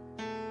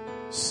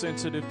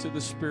sensitive to the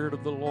Spirit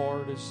of the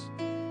Lord, as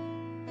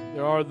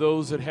there are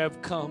those that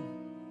have come.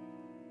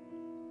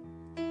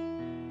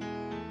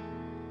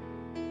 In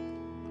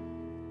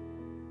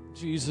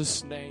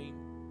Jesus' name.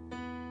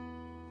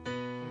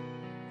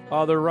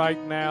 Father,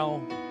 right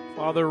now,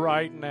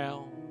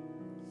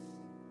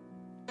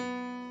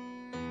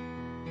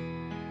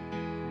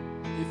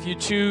 if you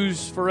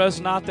choose for us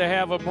not to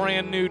have a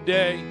brand new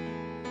day,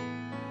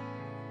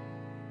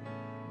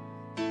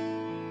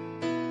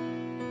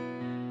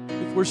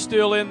 if we're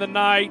still in the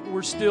night,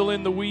 we're still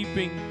in the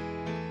weeping,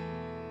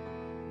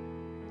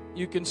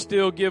 you can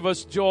still give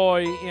us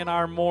joy in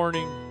our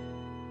mourning.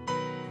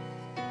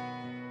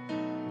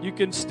 You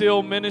can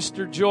still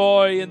minister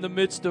joy in the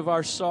midst of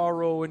our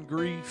sorrow and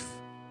grief.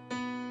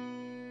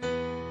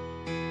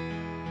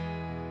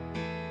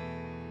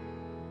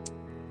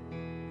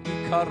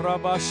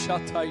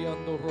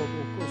 Karabashatayando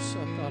roboko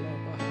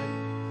satalabahaya.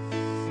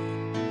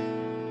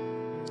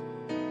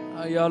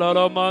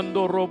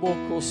 Ayalaramando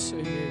roboko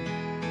seye.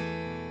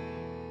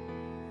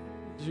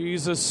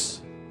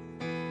 Jesus,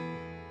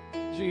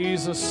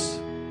 Jesus,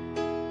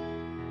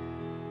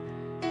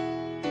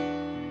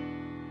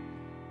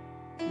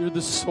 you're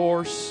the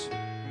source.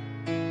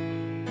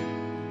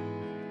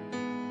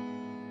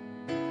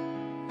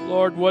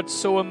 Lord, what's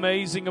so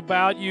amazing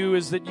about you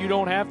is that you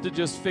don't have to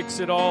just fix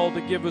it all to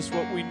give us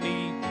what we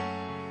need.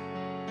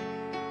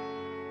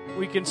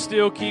 We can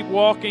still keep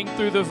walking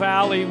through the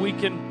valley. We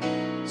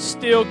can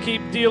still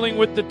keep dealing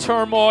with the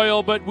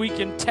turmoil, but we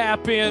can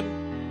tap in.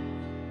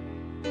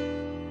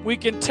 We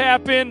can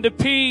tap into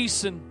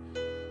peace and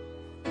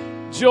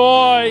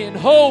joy and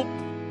hope.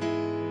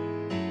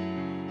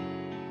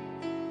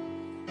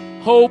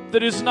 Hope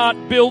that is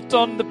not built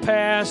on the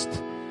past.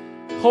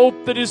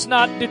 Hope that is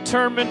not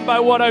determined by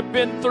what I've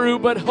been through,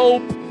 but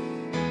hope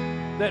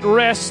that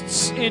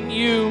rests in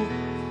you.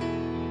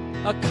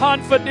 A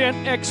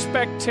confident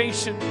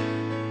expectation.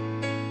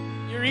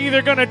 You're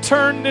either going to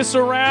turn this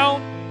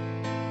around,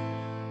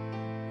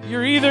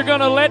 you're either going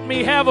to let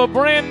me have a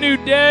brand new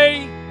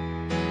day,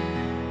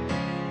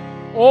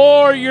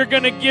 or you're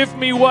going to give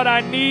me what I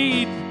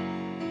need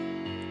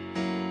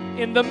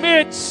in the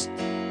midst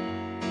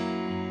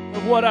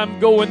of what I'm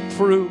going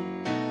through.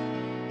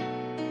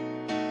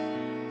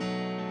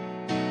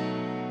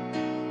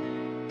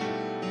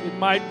 It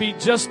might be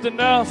just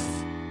enough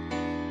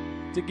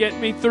to get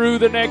me through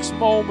the next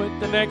moment,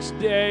 the next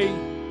day,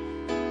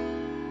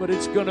 but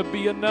it's going to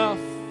be enough.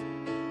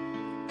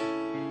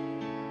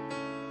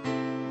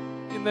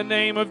 In the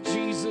name of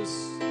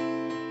Jesus.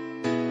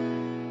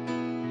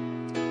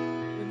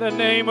 In the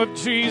name of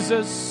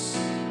Jesus.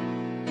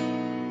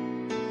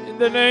 In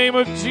the name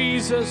of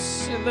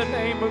Jesus. In the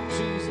name of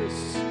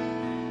Jesus.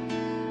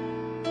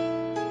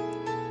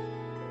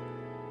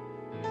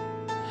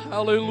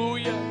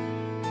 Hallelujah.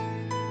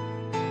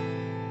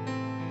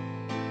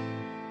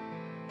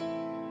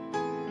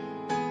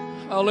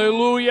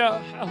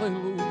 Hallelujah.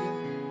 Hallelujah.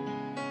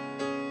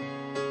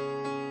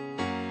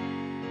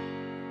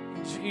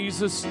 In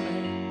Jesus'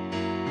 name.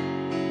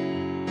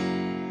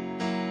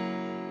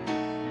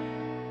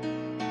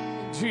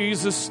 In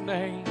Jesus'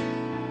 name.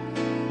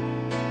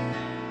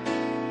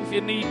 If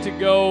you need to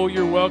go,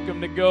 you're welcome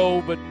to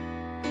go, but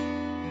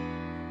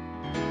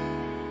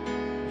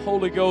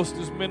Holy Ghost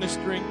is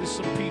ministering to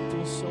some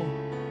people, so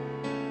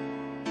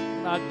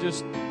not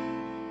just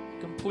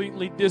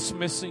completely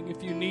dismissing.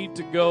 If you need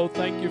to go,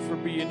 thank you for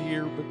being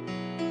here, but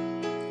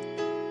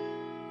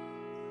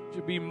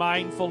to be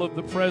mindful of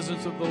the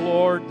presence of the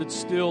Lord that's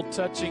still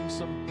touching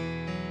some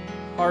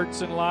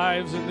hearts and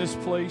lives in this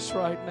place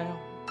right now.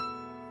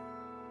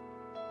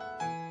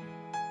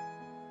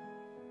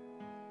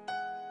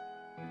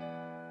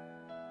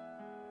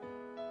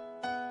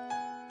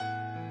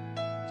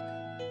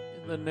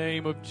 In the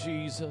name of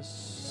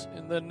Jesus,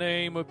 in the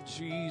name of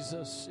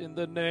Jesus, in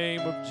the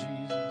name of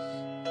Jesus.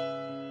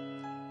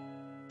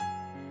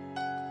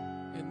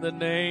 In the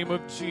name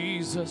of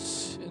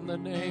Jesus, in the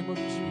name of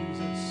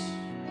Jesus.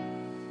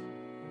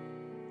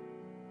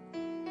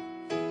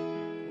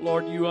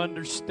 Lord, you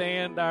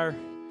understand our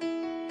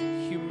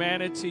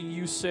humanity.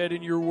 You said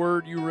in your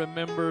word, you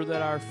remember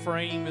that our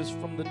frame is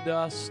from the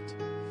dust.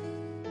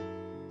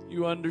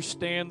 You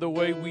understand the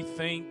way we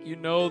think. You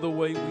know the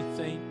way we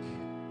think.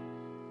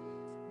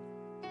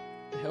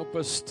 Help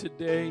us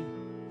today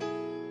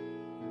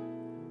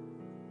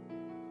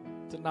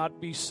to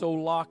not be so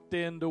locked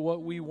into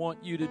what we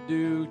want you to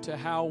do, to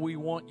how we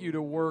want you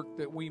to work,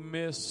 that we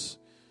miss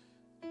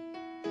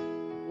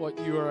what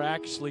you are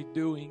actually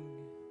doing.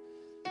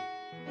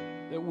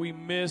 That we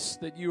miss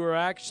that you are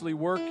actually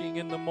working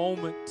in the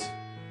moment.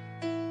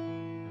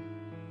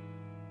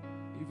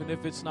 Even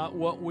if it's not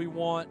what we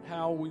want,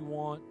 how we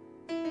want.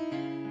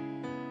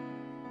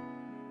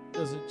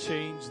 Doesn't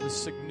change the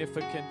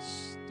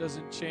significance,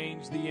 doesn't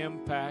change the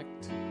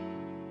impact,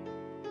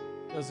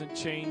 doesn't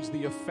change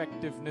the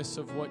effectiveness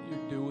of what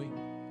you're doing.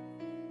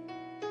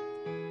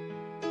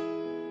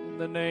 In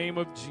the name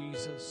of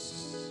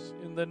Jesus,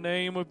 in the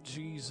name of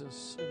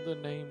Jesus, in the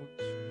name of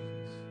Jesus.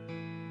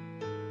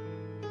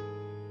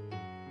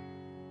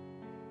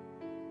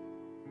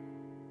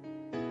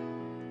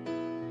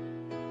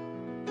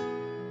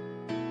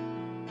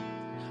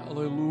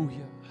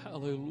 Hallelujah,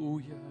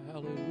 hallelujah,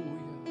 hallelujah.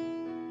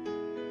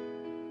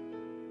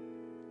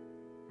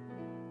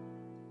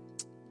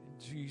 In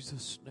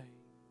Jesus' name.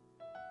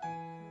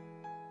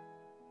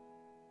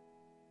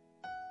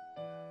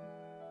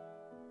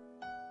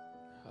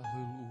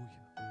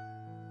 Hallelujah.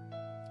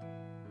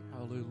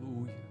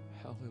 Hallelujah.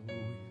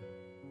 Hallelujah.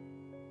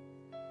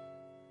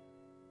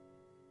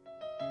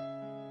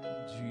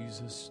 In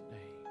Jesus'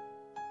 name.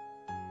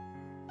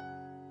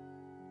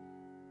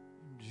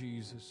 In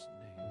Jesus' name.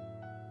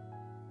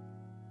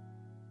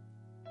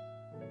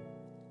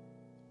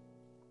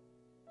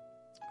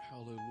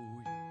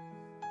 Hallelujah.